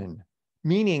uncommon,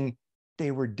 meaning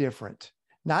they were different,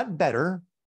 not better,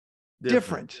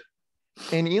 different.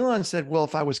 And Elon said, well,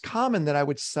 if I was common, then I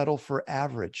would settle for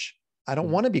average. I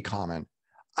don't want to be common.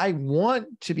 I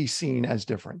want to be seen as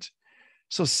different.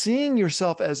 So seeing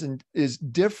yourself as is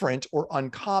different or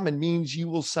uncommon means you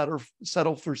will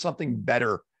settle for something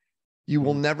better. You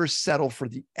will never settle for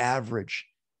the average.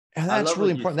 And that's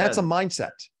really important. That's a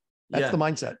mindset. That's the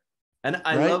mindset. And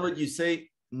I love what you say,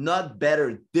 not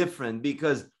better, different,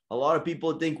 because a lot of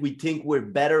people think we're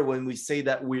better when we say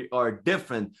that we are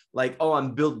different. Like, oh,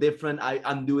 I'm built different.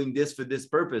 I'm doing this for this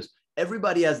purpose.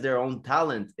 Everybody has their own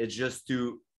talent. It's just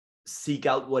to seek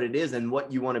out what it is and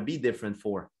what you want to be different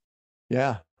for.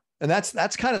 Yeah. And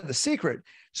that's kind of the secret.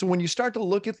 So when you start to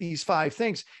look at these 5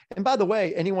 things, and by the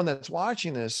way, anyone that's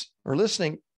watching this or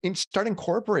listening, start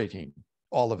incorporating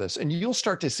all of this, and you'll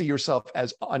start to see yourself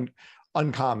as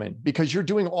uncommon because you're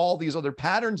doing all these other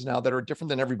patterns now that are different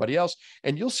than everybody else,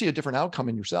 and you'll see a different outcome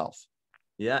in yourself.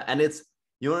 Yeah. And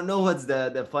you want to know what's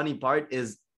the funny part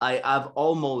is I have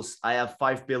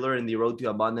 5 pillars in the Road to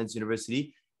Abundance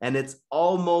University, and it's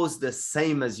almost the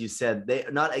same as you said.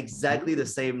 They're not exactly the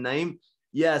same name.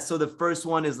 Yeah. So the first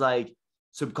one is like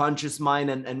subconscious mind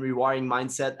and rewiring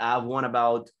mindset. I have one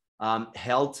about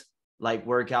health, like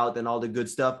workout and all the good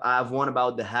stuff. I have one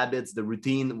about the habits, the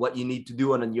routine, what you need to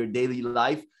do on your daily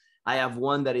life. I have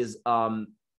one that is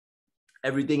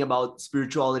everything about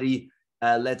spirituality.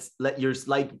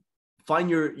 Find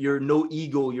your no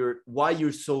ego, why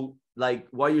you're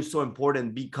so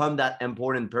important, become that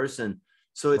important person.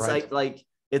 So it's like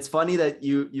it's funny that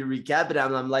you recap it.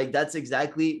 I'm like, that's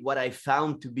exactly what I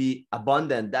found to be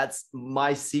abundant. That's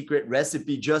my secret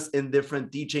recipe, just in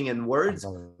different teaching and words,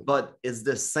 but it's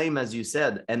the same as you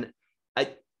said. And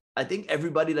I think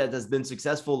everybody that has been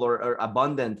successful or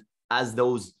abundant has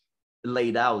those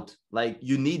laid out. Like,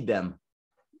 you need them.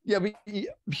 Yeah, but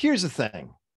here's the thing.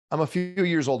 I'm a few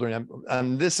years older, and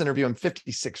I'm this interview, I'm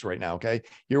 56 right now. Okay.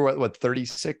 You're what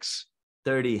 36?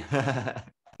 30.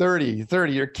 30,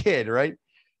 you're a kid, right?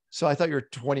 So I thought you were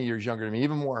 20 years younger than me,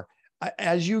 even more.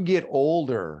 As you get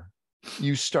older,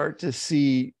 you start to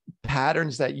see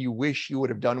patterns that you wish you would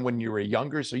have done when you were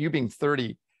younger. So you being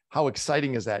 30, how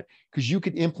exciting is that? Because you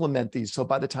could implement these. So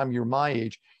by the time you're my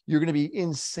age, you're going to be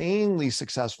insanely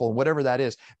successful, whatever that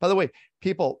is. By the way,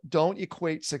 people, don't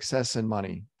equate success and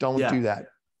money. Don't do that.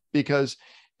 Because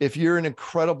if you're an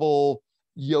incredible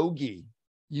yogi,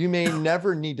 you may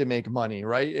never need to make money,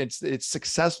 right? It's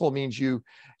successful means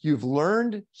you've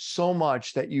learned so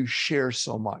much that you share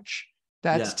so much.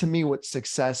 That's to me what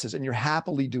success is, and you're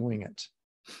happily doing it.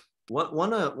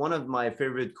 One of my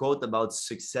favorite quote about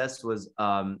success was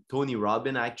Tony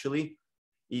Robbins. Actually,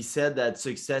 he said that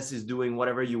success is doing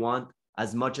whatever you want,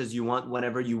 as much as you want,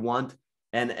 whenever you want,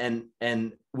 and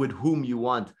with whom you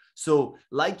want. So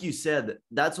like you said,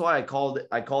 that's why I called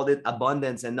it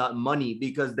abundance and not money,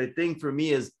 because the thing for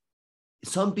me is,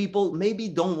 some people maybe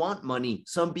don't want money.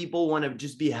 Some people want to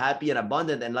just be happy and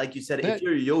abundant. And like you said, if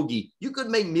you're a yogi, you could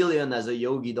make million as a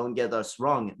yogi, don't get us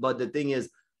wrong. But the thing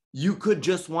is, you could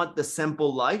just want the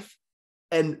simple life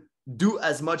and do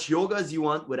as much yoga as you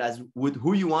want with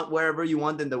who you want, wherever you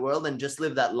want in the world, and just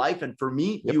live that life. And for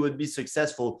me, you would be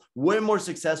successful, way more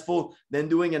successful than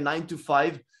doing a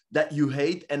 9-to-5 that you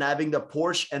hate and having the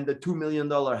Porsche and the $2 million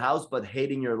house, but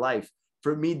hating your life.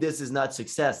 For me, this is not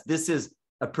success. This is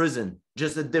a prison,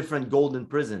 just a different golden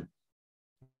prison.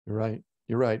 You're right.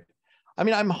 You're right. I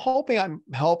mean, I'm hoping I'm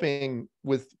helping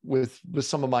with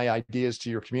some of my ideas to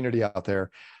your community out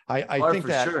there. I think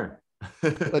that sure.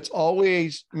 Let's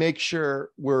always make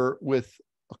sure we're with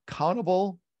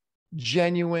accountable,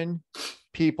 genuine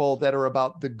people that are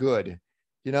about the good.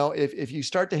 You know, if you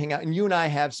start to hang out, and you and I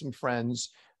have some friends,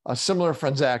 similar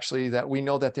friends actually, that we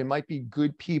know that they might be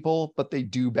good people, but they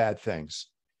do bad things.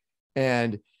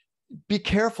 And be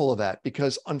careful of that,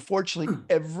 because unfortunately,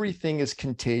 everything is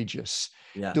contagious.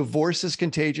 Divorce is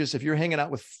contagious. If you're hanging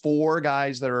out with 4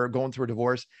 guys that are going through a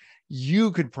divorce,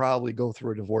 you could probably go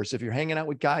through a divorce. If you're hanging out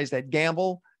with guys that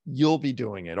gamble, you'll be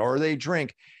doing it, or they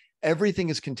drink. Everything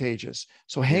is contagious.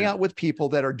 So hang out with people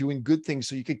that are doing good things,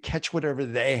 so you could catch whatever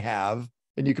they have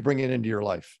and you could bring it into your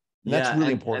life. And that's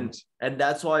really important. And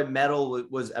that's why metal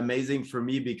was amazing for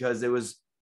me, because it was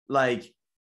like,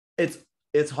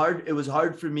 it's hard. It was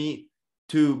hard for me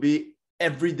to be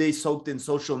every day soaked in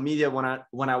social media when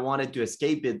I wanted to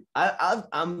escape it.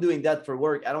 I'm doing that for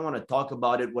work. I don't want to talk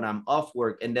about it when I'm off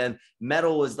work. And then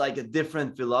metal was like a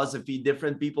different philosophy,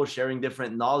 different people sharing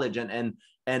different knowledge,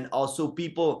 and also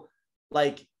people,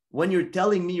 like, when you're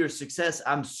telling me your success,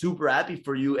 I'm super happy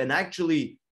for you. And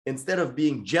actually, instead of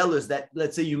being jealous that,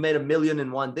 let's say, you made $1 million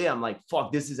in one day, I'm like,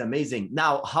 fuck, this is amazing.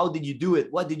 Now, how did you do it?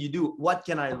 What did you do? What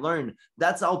can I learn?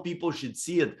 That's how people should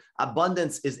see it.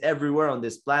 Abundance is everywhere on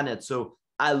this planet. So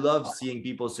I love seeing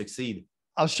people succeed.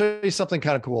 I'll show you something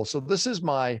kind of cool. So this is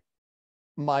my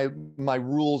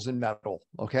rules in metal.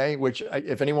 Okay. Which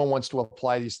if anyone wants to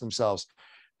apply these themselves,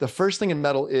 the first thing in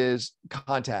metal is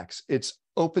contacts. It's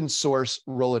open source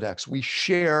Rolodex. We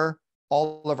share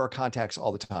all of our contacts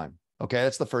all the time. Okay,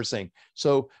 that's the first thing.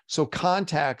 So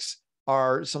contacts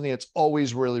are something that's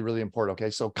always really, really important. Okay,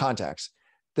 so contacts.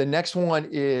 The next one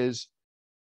is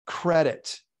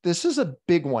credit. This is a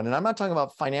big one. And I'm not talking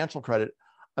about financial credit.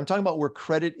 I'm talking about where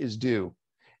credit is due.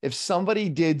 If somebody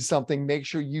did something, make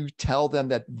sure you tell them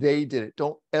that they did it.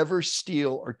 Don't ever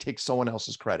steal or take someone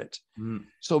else's credit.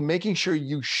 So making sure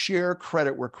you share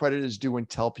credit where credit is due and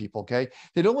tell people, okay?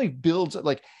 It only builds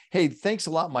like, hey, thanks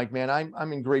a lot, Mike, man.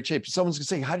 I'm in great shape. Someone's gonna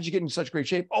say, how did you get in such great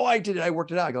shape? Oh, I did it. I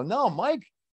worked it out. I go, no,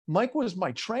 Mike was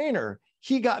my trainer.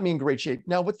 He got me in great shape.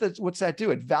 Now, what's that do?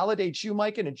 It validates you,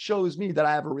 Mike, and it shows me that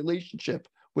I have a relationship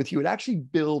with you. It actually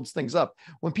builds things up.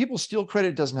 When people steal credit,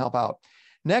 it doesn't help out.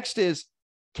 Next is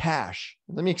cash.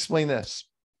 Let me explain this.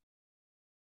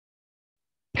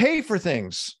 Pay for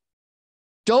things.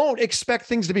 Don't expect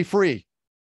things to be free.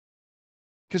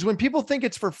 Because when people think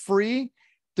it's for free,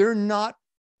 they're not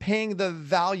paying the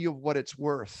value of what it's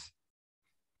worth.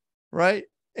 Right?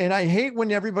 And I hate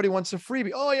when everybody wants a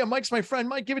freebie. Oh yeah, Mike's my friend.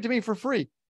 Mike, give it to me for free.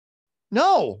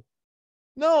 No,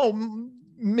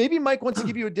 maybe Mike wants to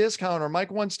give you a discount, or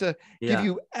Mike wants to give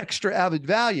you extra added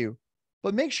value,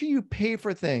 but make sure you pay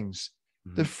for things.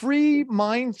 The free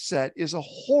mindset is a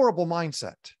horrible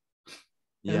mindset.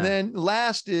 Yeah. And then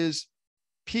last is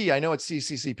P, I know it's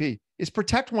CCCP, is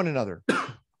protect one another.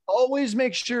 Always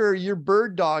make sure you're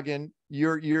bird dogging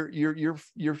your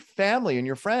family and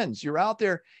your friends. You're out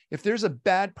there. If there's a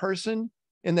bad person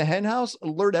in the hen house,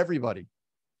 alert everybody.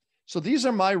 So these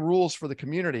are my rules for the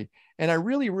community. And I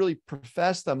really, really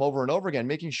profess them over and over again,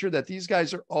 making sure that these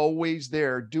guys are always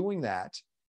there doing that.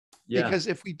 Yeah. Because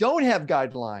if we don't have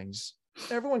guidelines,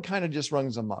 everyone kind of just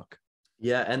runs amok.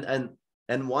 Yeah.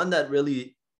 And one that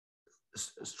really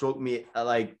struck me,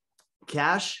 like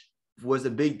cash was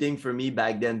a big thing for me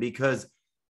back then, because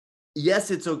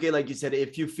yes, it's okay. Like you said,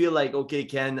 if you feel like, okay,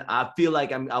 Ken, I feel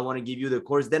like I want to give you the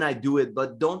course, then I do it,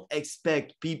 but don't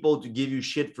expect people to give you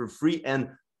shit for free. And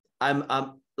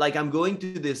I'm going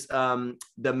to this,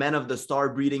 the Men of the Star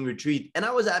breeding retreat. And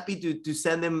I was happy to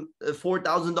send him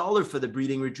 $4,000 for the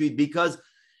breeding retreat, because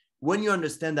when you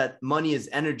understand that money is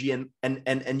energy,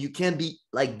 and you can't be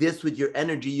like this with your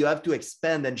energy, you have to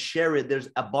expand and share it. There's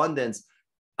abundance.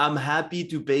 I'm happy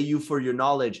to pay you for your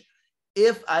knowledge.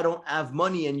 If I don't have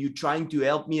money and you're trying to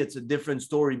help me, it's a different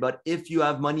story. But if you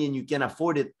have money and you can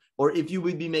afford it, or if you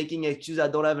would be making excuses, I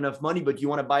don't have enough money, but you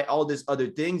want to buy all these other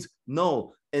things,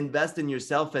 no, invest in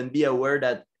yourself and be aware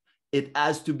that it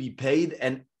has to be paid.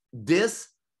 And this,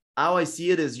 how I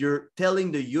see it, is you're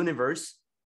telling the universe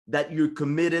that you're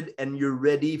committed and you're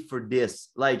ready for this.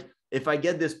 Like, if I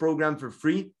get this program for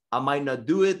free, I might not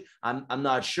do it. I'm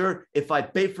not sure. If I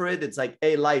pay for it, it's like,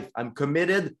 hey, life, I'm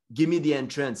committed. Give me the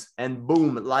entrance, and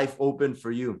boom, life open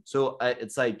for you. So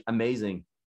it's like amazing.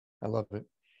 I love it.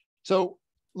 So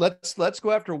let's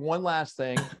go after one last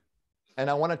thing. And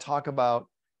I want to talk about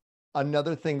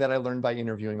another thing that I learned by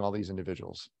interviewing all these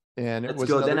individuals. And it was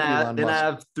another Elon Musk. Then I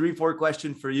have 3-4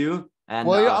 questions for you. And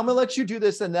well, I'm gonna let you do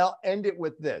this, and I'll end it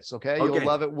with this. Okay, you'll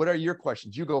love it. What are your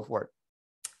questions? You go for it.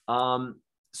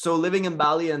 So living in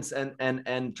Bali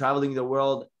and traveling the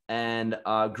world and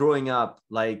growing up,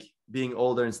 like being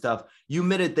older and stuff, you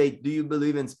meditate. Do you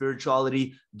believe in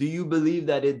spirituality? Do you believe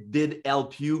that it did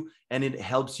help you and it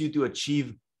helps you to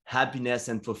achieve happiness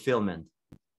and fulfillment?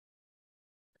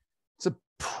 It's a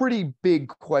pretty big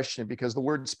question, because the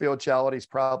word spirituality is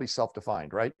probably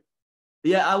self-defined, right?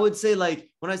 Yeah, I would say,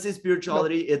 like, when I say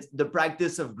spirituality, it's the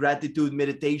practice of gratitude,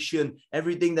 meditation,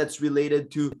 everything that's related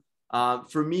to,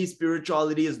 for me,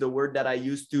 spirituality is the word that I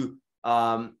use to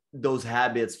those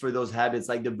habits,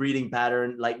 like the breathing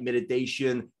pattern, like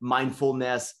meditation,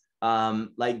 mindfulness,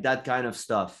 like that kind of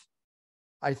stuff.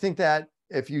 I think that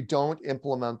if you don't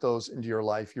implement those into your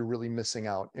life, you're really missing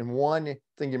out. And one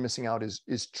thing you're missing out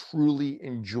is truly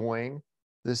enjoying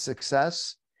the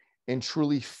success and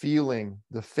truly feeling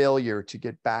the failure to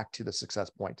get back to the success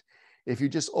point. If you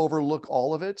just overlook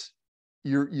all of it,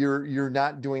 you're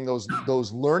not doing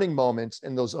those learning moments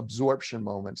and those absorption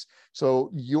moments.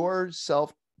 So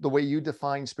yourself, the way you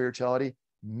define spirituality,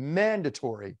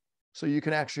 mandatory, so you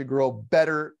can actually grow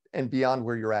better and beyond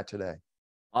where you're at today.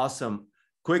 Awesome.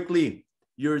 Quickly,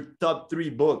 your top 3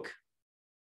 book.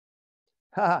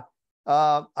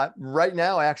 Right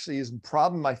now, actually, is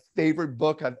probably my favorite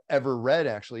book I've ever read.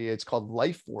 Actually, it's called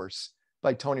Life Force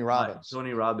by Tony Robbins.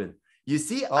 Tony Robbins. You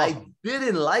see, I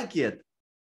didn't like it.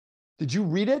 Did you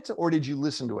read it or did you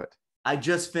listen to it? I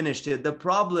just finished it. The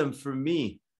problem for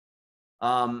me,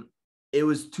 it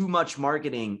was too much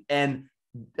marketing, and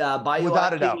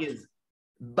biohacking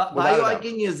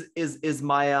is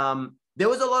my there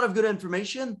was a lot of good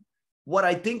information. What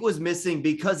I think was missing,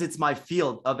 because it's my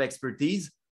field of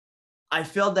expertise, I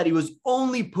felt that he was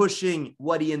only pushing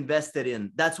what he invested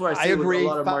in. That's where I agree. A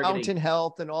lot of marketing. Fountain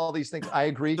Health and all these things. I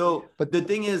agree. So, but the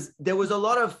thing is, there was a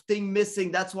lot of thing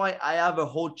missing. That's why I have a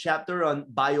whole chapter on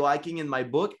biohacking in my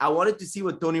book. I wanted to see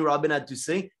what Tony Robbins had to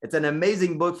say. It's an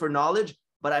amazing book for knowledge,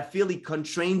 but I feel he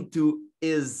constrained to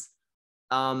his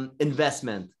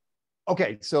investment.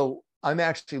 Okay, so I'm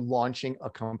actually launching a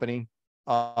company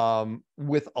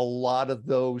with a lot of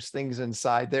those things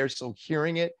inside there. So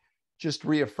hearing it just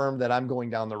reaffirmed that I'm going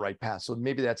down the right path. So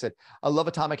maybe that's it. I love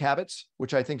Atomic Habits,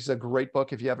 which I think is a great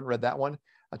book if you haven't read that one,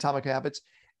 Atomic Habits.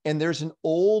 And there's an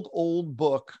old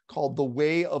book called The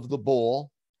Way of the Bull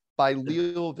by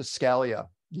Leo Viscalia.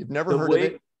 You've never heard of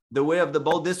it? The Way of the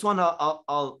Bull. This one,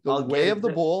 I'll The Way of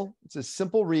the Bull. It's a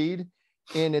simple read,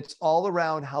 and it's all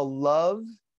around how love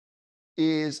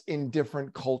is in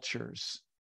different cultures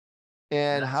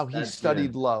and how he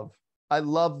studied love. I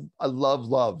love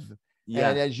love. Yeah.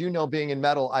 And as you know, being in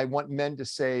metal, I want men to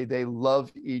say they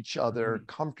love each other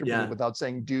comfortably without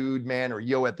saying dude, man, or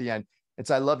yo at the end.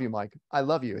 It's I love you, Mike. I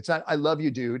love you. It's not I love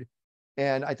you, dude.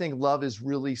 And I think love is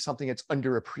really something that's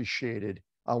underappreciated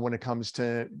when it comes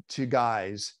to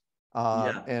guys.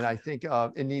 Yeah. And I think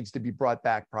it needs to be brought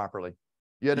back properly.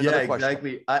 You had Yeah, another question.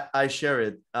 exactly. I share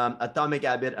it. Atomic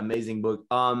Habit, amazing book.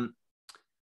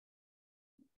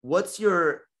 What's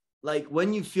your, like,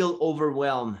 when you feel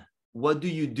overwhelmed, what do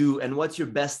you do, and what's your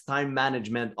best time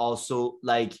management also?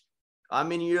 Like, I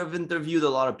mean, you have interviewed a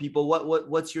lot of people.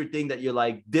 What's your thing that you're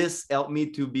like, this helped me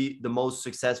to be the most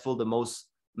successful, the most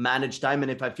managed time,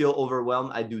 and if I feel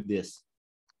overwhelmed, I do this?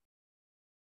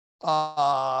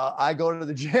 I go to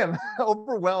the gym.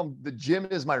 Overwhelmed. The gym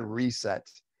is my reset.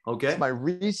 It's Okay. my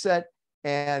reset.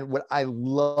 And what I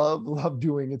love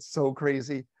doing, it's so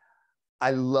crazy.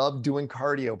 I love doing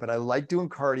cardio, but I like doing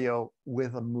cardio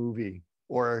with a movie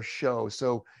or a show.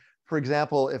 So, for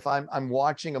example, if I'm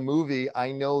watching a movie,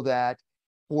 I know that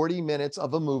 40 minutes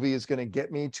of a movie is going to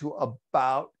get me to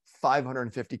about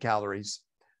 550 calories.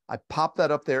 I pop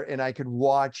that up there and I could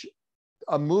watch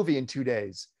a movie in 2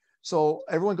 days. So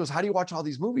everyone goes, how do you watch all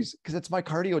these movies? Because it's my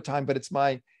cardio time, but it's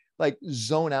my like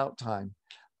zone out time.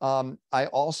 I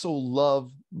also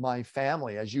love my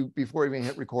family. As you, before we even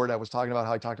hit record, I was talking about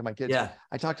how I talk to my kids. Yeah,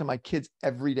 I talk to my kids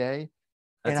every day,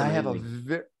 and that's I have a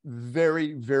amazing.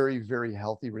 very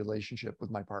healthy relationship with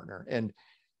my partner. And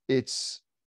it's,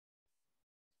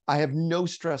 I have no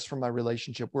stress from my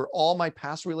relationship, where all my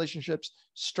past relationships,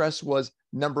 stress was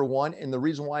number one. And the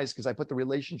reason why is because I put the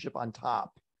relationship on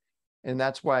top. And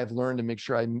that's why I've learned to make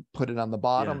sure I put it on the Yeah.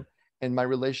 bottom. And my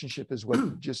relationship is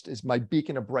what just is my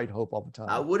beacon of bright hope all the time.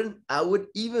 I would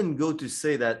even go to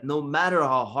say that no matter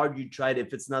how hard you tried,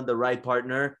 if it's not the right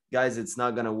partner, guys, it's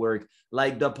not going to work.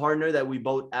 Like the partner that we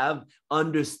both have,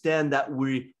 understand that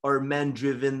we are men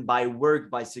driven by work,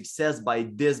 by success,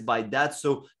 by this, by that.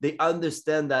 So they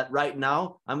understand that right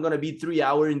now I'm going to be 3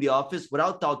 hours in the office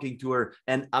without talking to her.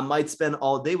 And I might spend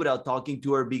all day without talking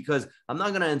to her because I'm not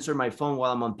going to answer my phone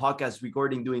while I'm on podcast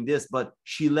recording doing this, but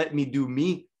she let me do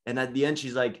me. And at the end,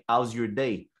 she's like, how's your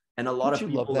day? And a lot Don't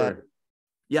of you love people that? are,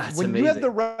 yeah, it's When you have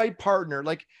the amazing. right partner,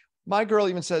 like my girl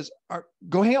even says,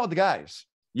 go hang out with the guys.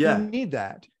 You Yeah. need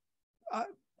that. Uh,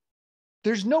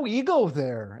 there's no ego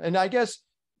there. And I guess,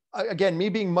 again, me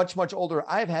being much older,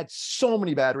 I've had so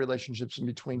many bad relationships in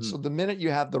between. So Mhm. the minute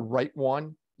you have the right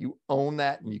one, you own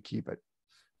that and you keep it.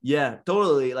 Yeah,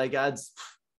 totally. Like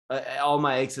all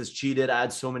my exes cheated. I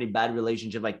had so many bad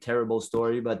relationships, like terrible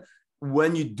story. But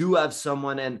when you do have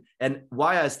someone, and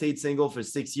why I stayed single for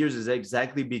 6 years is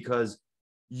exactly because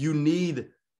you need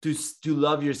to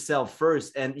love yourself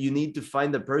first, and you need to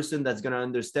find the person that's going to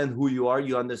understand who you are,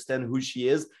 you understand who she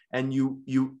is, and you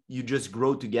just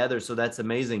grow together. So that's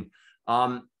amazing.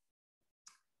 um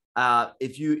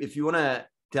if you want to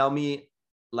tell me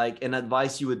like an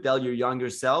advice you would tell your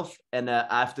younger self, and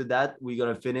after that we're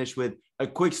going to finish with a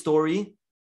quick story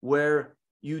where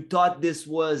you thought this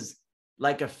was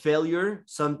like a failure,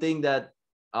 something that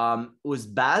was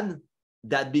bad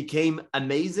that became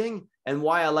amazing. And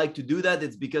why I like to do that,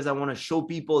 it's because I want to show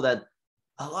people that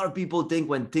a lot of people think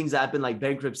when things happen like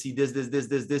bankruptcy,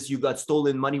 this, you got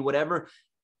stolen money, whatever,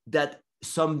 that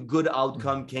some good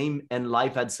outcome came and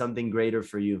life had something greater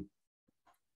for you.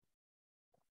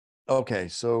 Okay.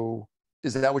 So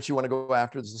is that what you want to go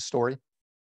after? Is the story?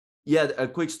 Yeah, a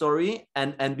quick story,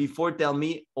 and before, tell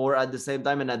me, or at the same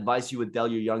time, an advice you would tell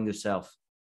your younger self.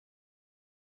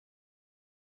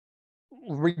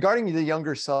 Regarding the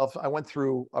younger self, I went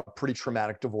through a pretty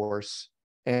traumatic divorce,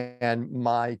 and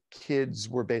my kids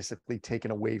were basically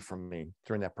taken away from me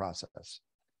during that process.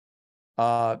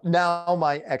 Now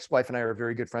my ex-wife and I are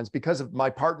very good friends because of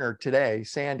my partner today.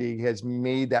 Sandy has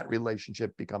made that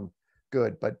relationship become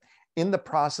good. But in the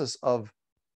process of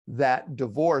that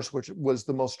divorce, which was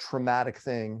the most traumatic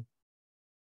thing,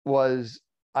 was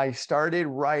I started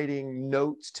writing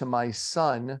notes to my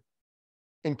son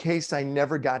in case I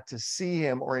never got to see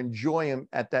him or enjoy him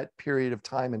at that period of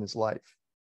time in his life.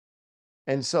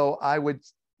 And so I would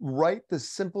write the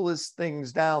simplest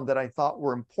things down that I thought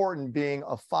were important, being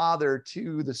a father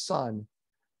to the son.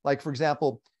 Like, for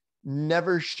example,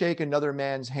 never shake another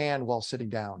man's hand while sitting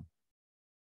down.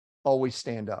 Always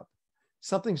stand up.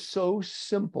 Something so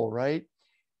simple, right?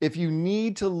 If you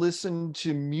need to listen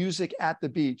to music at the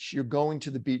beach, you're going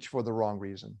to the beach for the wrong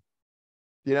reason.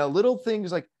 You know, little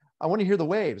things like, I want to hear the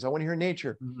waves. I want to hear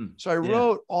nature. Mm-hmm. So I Yeah.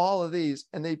 wrote all of these,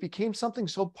 and they became something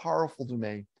so powerful to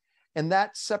me. And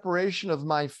that separation of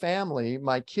my family,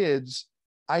 my kids,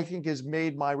 I think has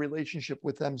made my relationship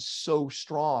with them so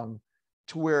strong,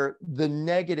 to where the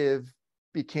negative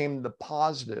became the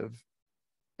positive.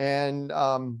 And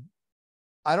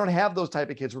I don't have those type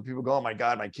of kids where people go, oh my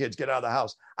God, my kids, get out of the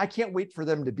house. I can't wait for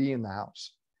them to be in the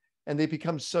house. And they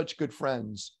become such good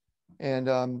friends.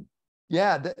 And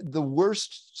Yeah, the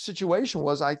worst situation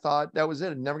was I thought that was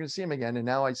it. I'm never going to see him again. And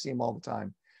now I see him all the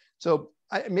time. So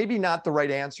maybe not the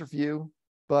right answer for you,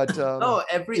 but No,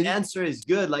 every answer is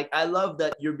good. Like, I love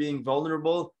that you're being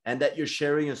vulnerable and that you're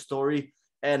sharing a story.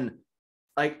 And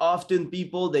like, often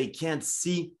people, they can't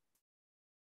see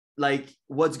like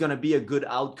what's going to be a good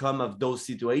outcome of those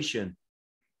situations.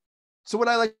 so what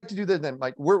I like to do then,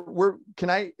 like can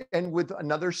I end with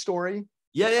another story?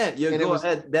 Yeah. And Go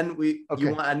ahead. Then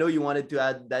okay. I know you wanted to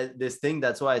add this thing.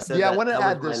 That's why I said Yeah, that. I want to That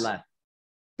add was this my last.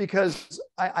 because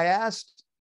I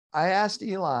asked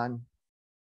Elon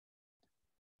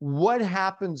what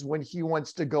happens when he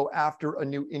wants to go after a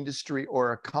new industry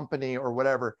or a company or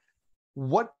whatever.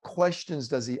 What questions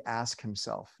does he ask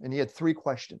himself? And he had 3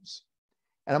 questions.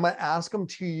 And I'm going to ask them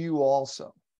to you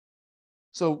also.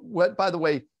 So what, by the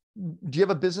way, do you have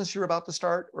a business you're about to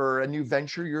start or a new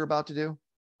venture you're about to do?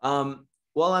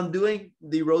 Well, I'm doing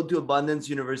the Road to Abundance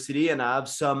University, and I have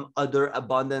some other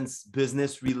abundance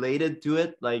business related to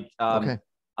it. Like, Okay.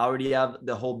 I already have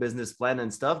the whole business plan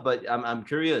and stuff, but I'm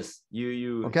curious.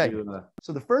 Okay.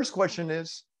 So the first question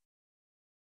is,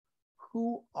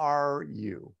 who are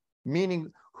you?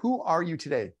 Meaning, who are you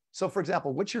today? So for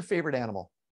example, what's your favorite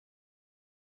animal?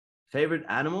 Favorite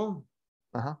animal?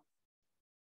 Uh-huh.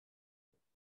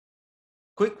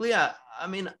 Quickly, I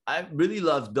mean, I really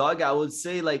love dog. I would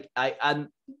say like I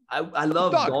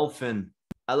love Dog. dolphin.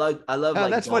 I love like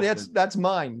That's funny. dolphin. That's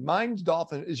mine. Mine's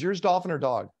dolphin. Is yours dolphin or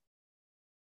dog?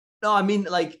 No, I mean,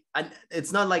 like,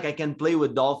 it's not like I can play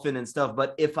with dolphin and stuff,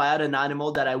 but if I had an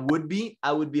animal that I would be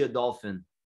a dolphin.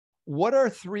 What are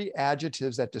 3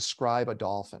 adjectives that describe a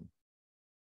dolphin?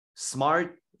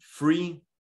 Smart, free,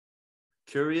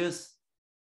 curious.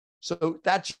 So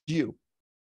that's you.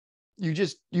 You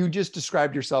just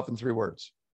described yourself in 3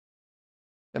 words.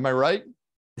 Am I right?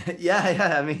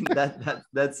 Yeah. I mean,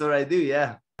 that's what I do.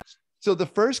 Yeah. So the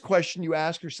first question you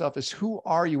ask yourself is, who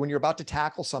are you when you're about to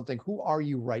tackle something? Who are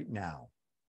you right now?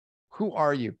 Who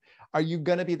are you? Are you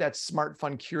going to be that smart,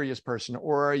 fun, curious person?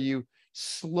 Or are you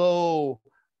slow,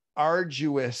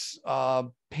 arduous,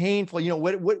 painful? You know,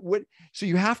 what? So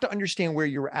you have to understand where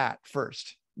you're at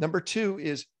first. Number 2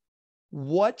 is,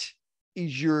 what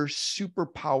is your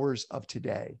superpowers of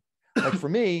today? Like for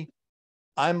me,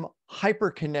 I'm hyper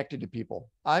connected to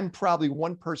people. I'm probably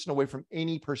one person away from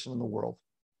any person in the world.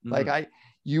 Mm-hmm. Like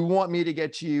you want me to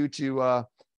get you to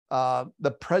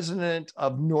the president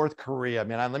of North Korea,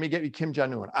 man. Let me get you Kim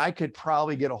Jong-un. I could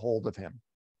probably get a hold of him,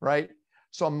 right?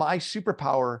 So my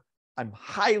superpower, I'm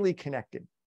highly connected.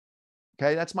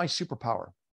 Okay, that's my superpower.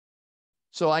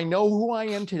 So I know who I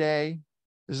am today.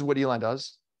 This is what Elon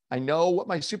does. I know what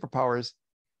my superpower is.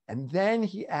 And then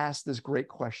he asked this great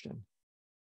question.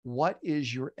 What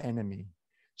is your enemy?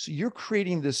 So you're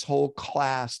creating this whole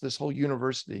class, this whole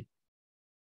university.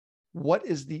 What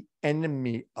is the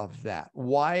enemy of that?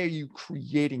 Why are you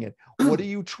creating it? What are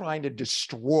you trying to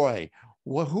destroy?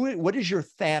 What is your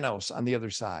Thanos on the other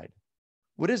side?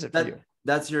 What is it for you?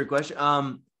 That's your question.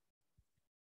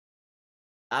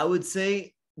 I would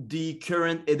say the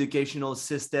current educational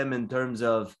system in terms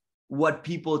of what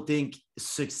people think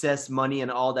success, money,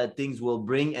 and all that things will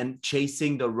bring, and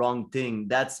chasing the wrong thing.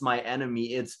 That's my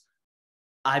enemy.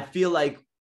 I feel like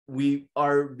we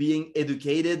are being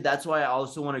educated. That's why I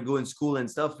also want to go in school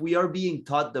and stuff. We are being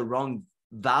taught the wrong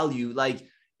value. Like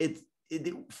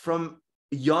from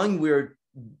young, we're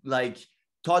like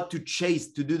taught to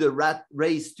chase, to do the rat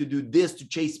race, to do this, to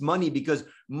chase money, because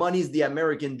money is the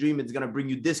American dream. It's going to bring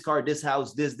you this car, this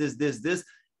house, this.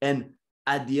 And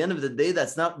at the end of the day,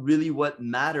 that's not really what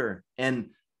matter.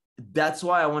 And that's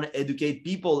why I want to educate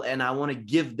people, and I want to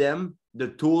give them the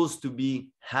tools to be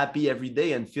happy every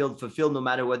day and feel fulfilled no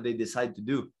matter what they decide to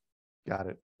do. Got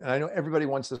it. And I know everybody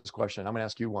wants this question. I'm going to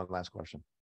ask you one last question.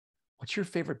 What's your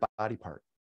favorite body part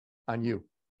on you?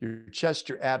 Your chest,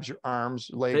 your abs, your arms,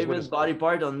 legs. Favorite body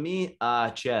part on me?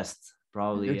 Chest,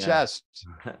 probably. Your chest.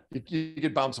 You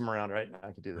could bounce them around, right?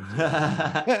 I could do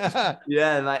that.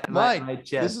 Yeah, my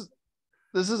chest.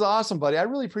 This is awesome, buddy. I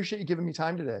really appreciate you giving me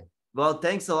time today. Well,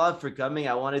 thanks a lot for coming.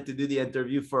 I wanted to do the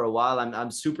interview for a while.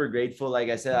 I'm super grateful. Like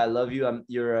I said, I love you.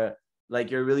 You're a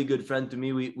really good friend to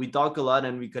me. We talk a lot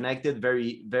and we connected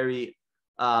very, very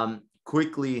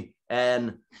quickly.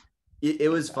 And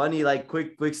it was funny. Like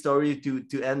quick story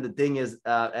to end the thing is,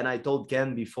 and I told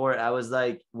Ken before, I was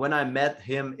like, when I met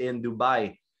him in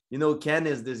Dubai, you know, Ken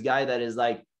is this guy that is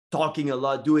like talking a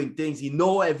lot, doing things. He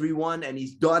know everyone and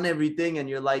he's done everything. And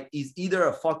you're like, he's either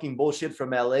a fucking bullshit from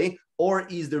LA or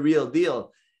he's the real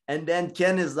deal. And then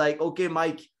Ken is like, okay,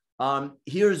 Mike,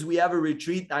 we have a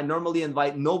retreat. I normally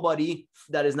invite nobody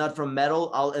that is not from metal.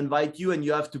 I'll invite you and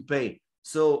you have to pay.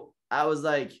 So I was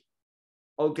like,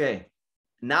 okay,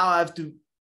 now I have to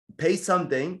pay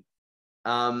something.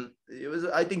 It was,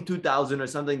 I think, 2,000 or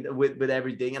something with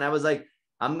everything. And I was like,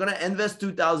 I'm going to invest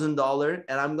 $2,000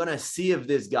 and I'm going to see if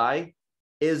this guy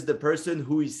is the person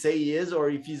who he say he is, or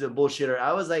if he's a bullshitter.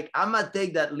 I was like, I'm going to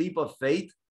take that leap of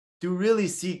faith to really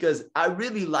see, because I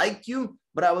really like you,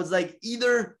 but I was like,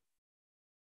 either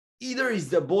he's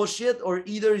the bullshit or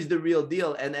either he's the real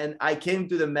deal. And I came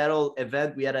to the metal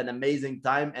event. We had an amazing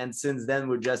time. And since then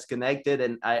we're just connected.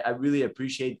 And I really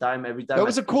appreciate time every time. That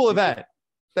was a cool event.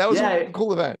 That was a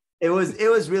cool event. It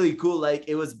was really cool. Like,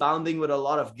 it was bonding with a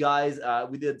lot of guys.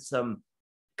 We did some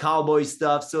cowboy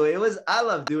stuff. So I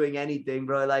love doing anything,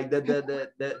 bro. Like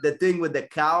the thing with the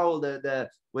cow,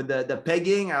 with the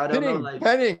pegging. I don't know. Like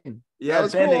penning. Yeah,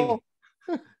 penning. Cool.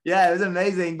 Yeah, it was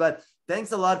amazing. But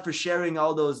thanks a lot for sharing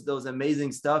all those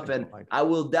amazing stuff. And I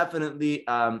will definitely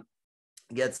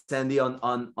get Sandy on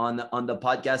the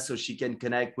podcast so she can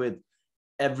connect with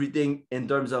everything in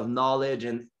terms of knowledge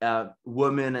and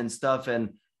women and stuff,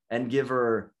 and give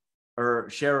her or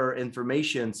share her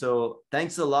information. So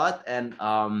thanks a lot. And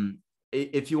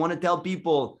if you want to tell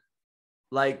people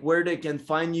like where they can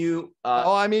find you.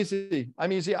 I'm easy.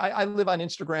 I live on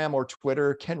Instagram or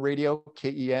Twitter, Ken Radio,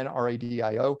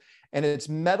 KenRadio. And it's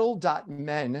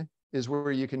metal.men is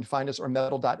where you can find us, or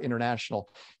metal.international.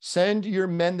 Send your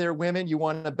men there, women. You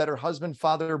want a better husband,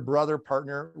 father, brother,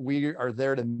 partner. We are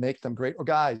there to make them great. Or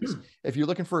guys, if you're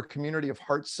looking for a community of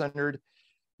heart-centered,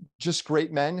 just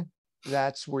great men,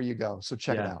 that's where you go. So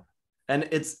check it out. And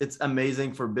it's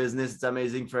amazing for business. It's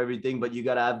amazing for everything, but you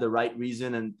got to have the right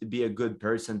reason and to be a good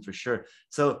person for sure.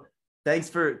 So thanks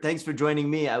for joining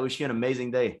me. I wish you an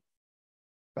amazing day.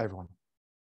 Bye, everyone.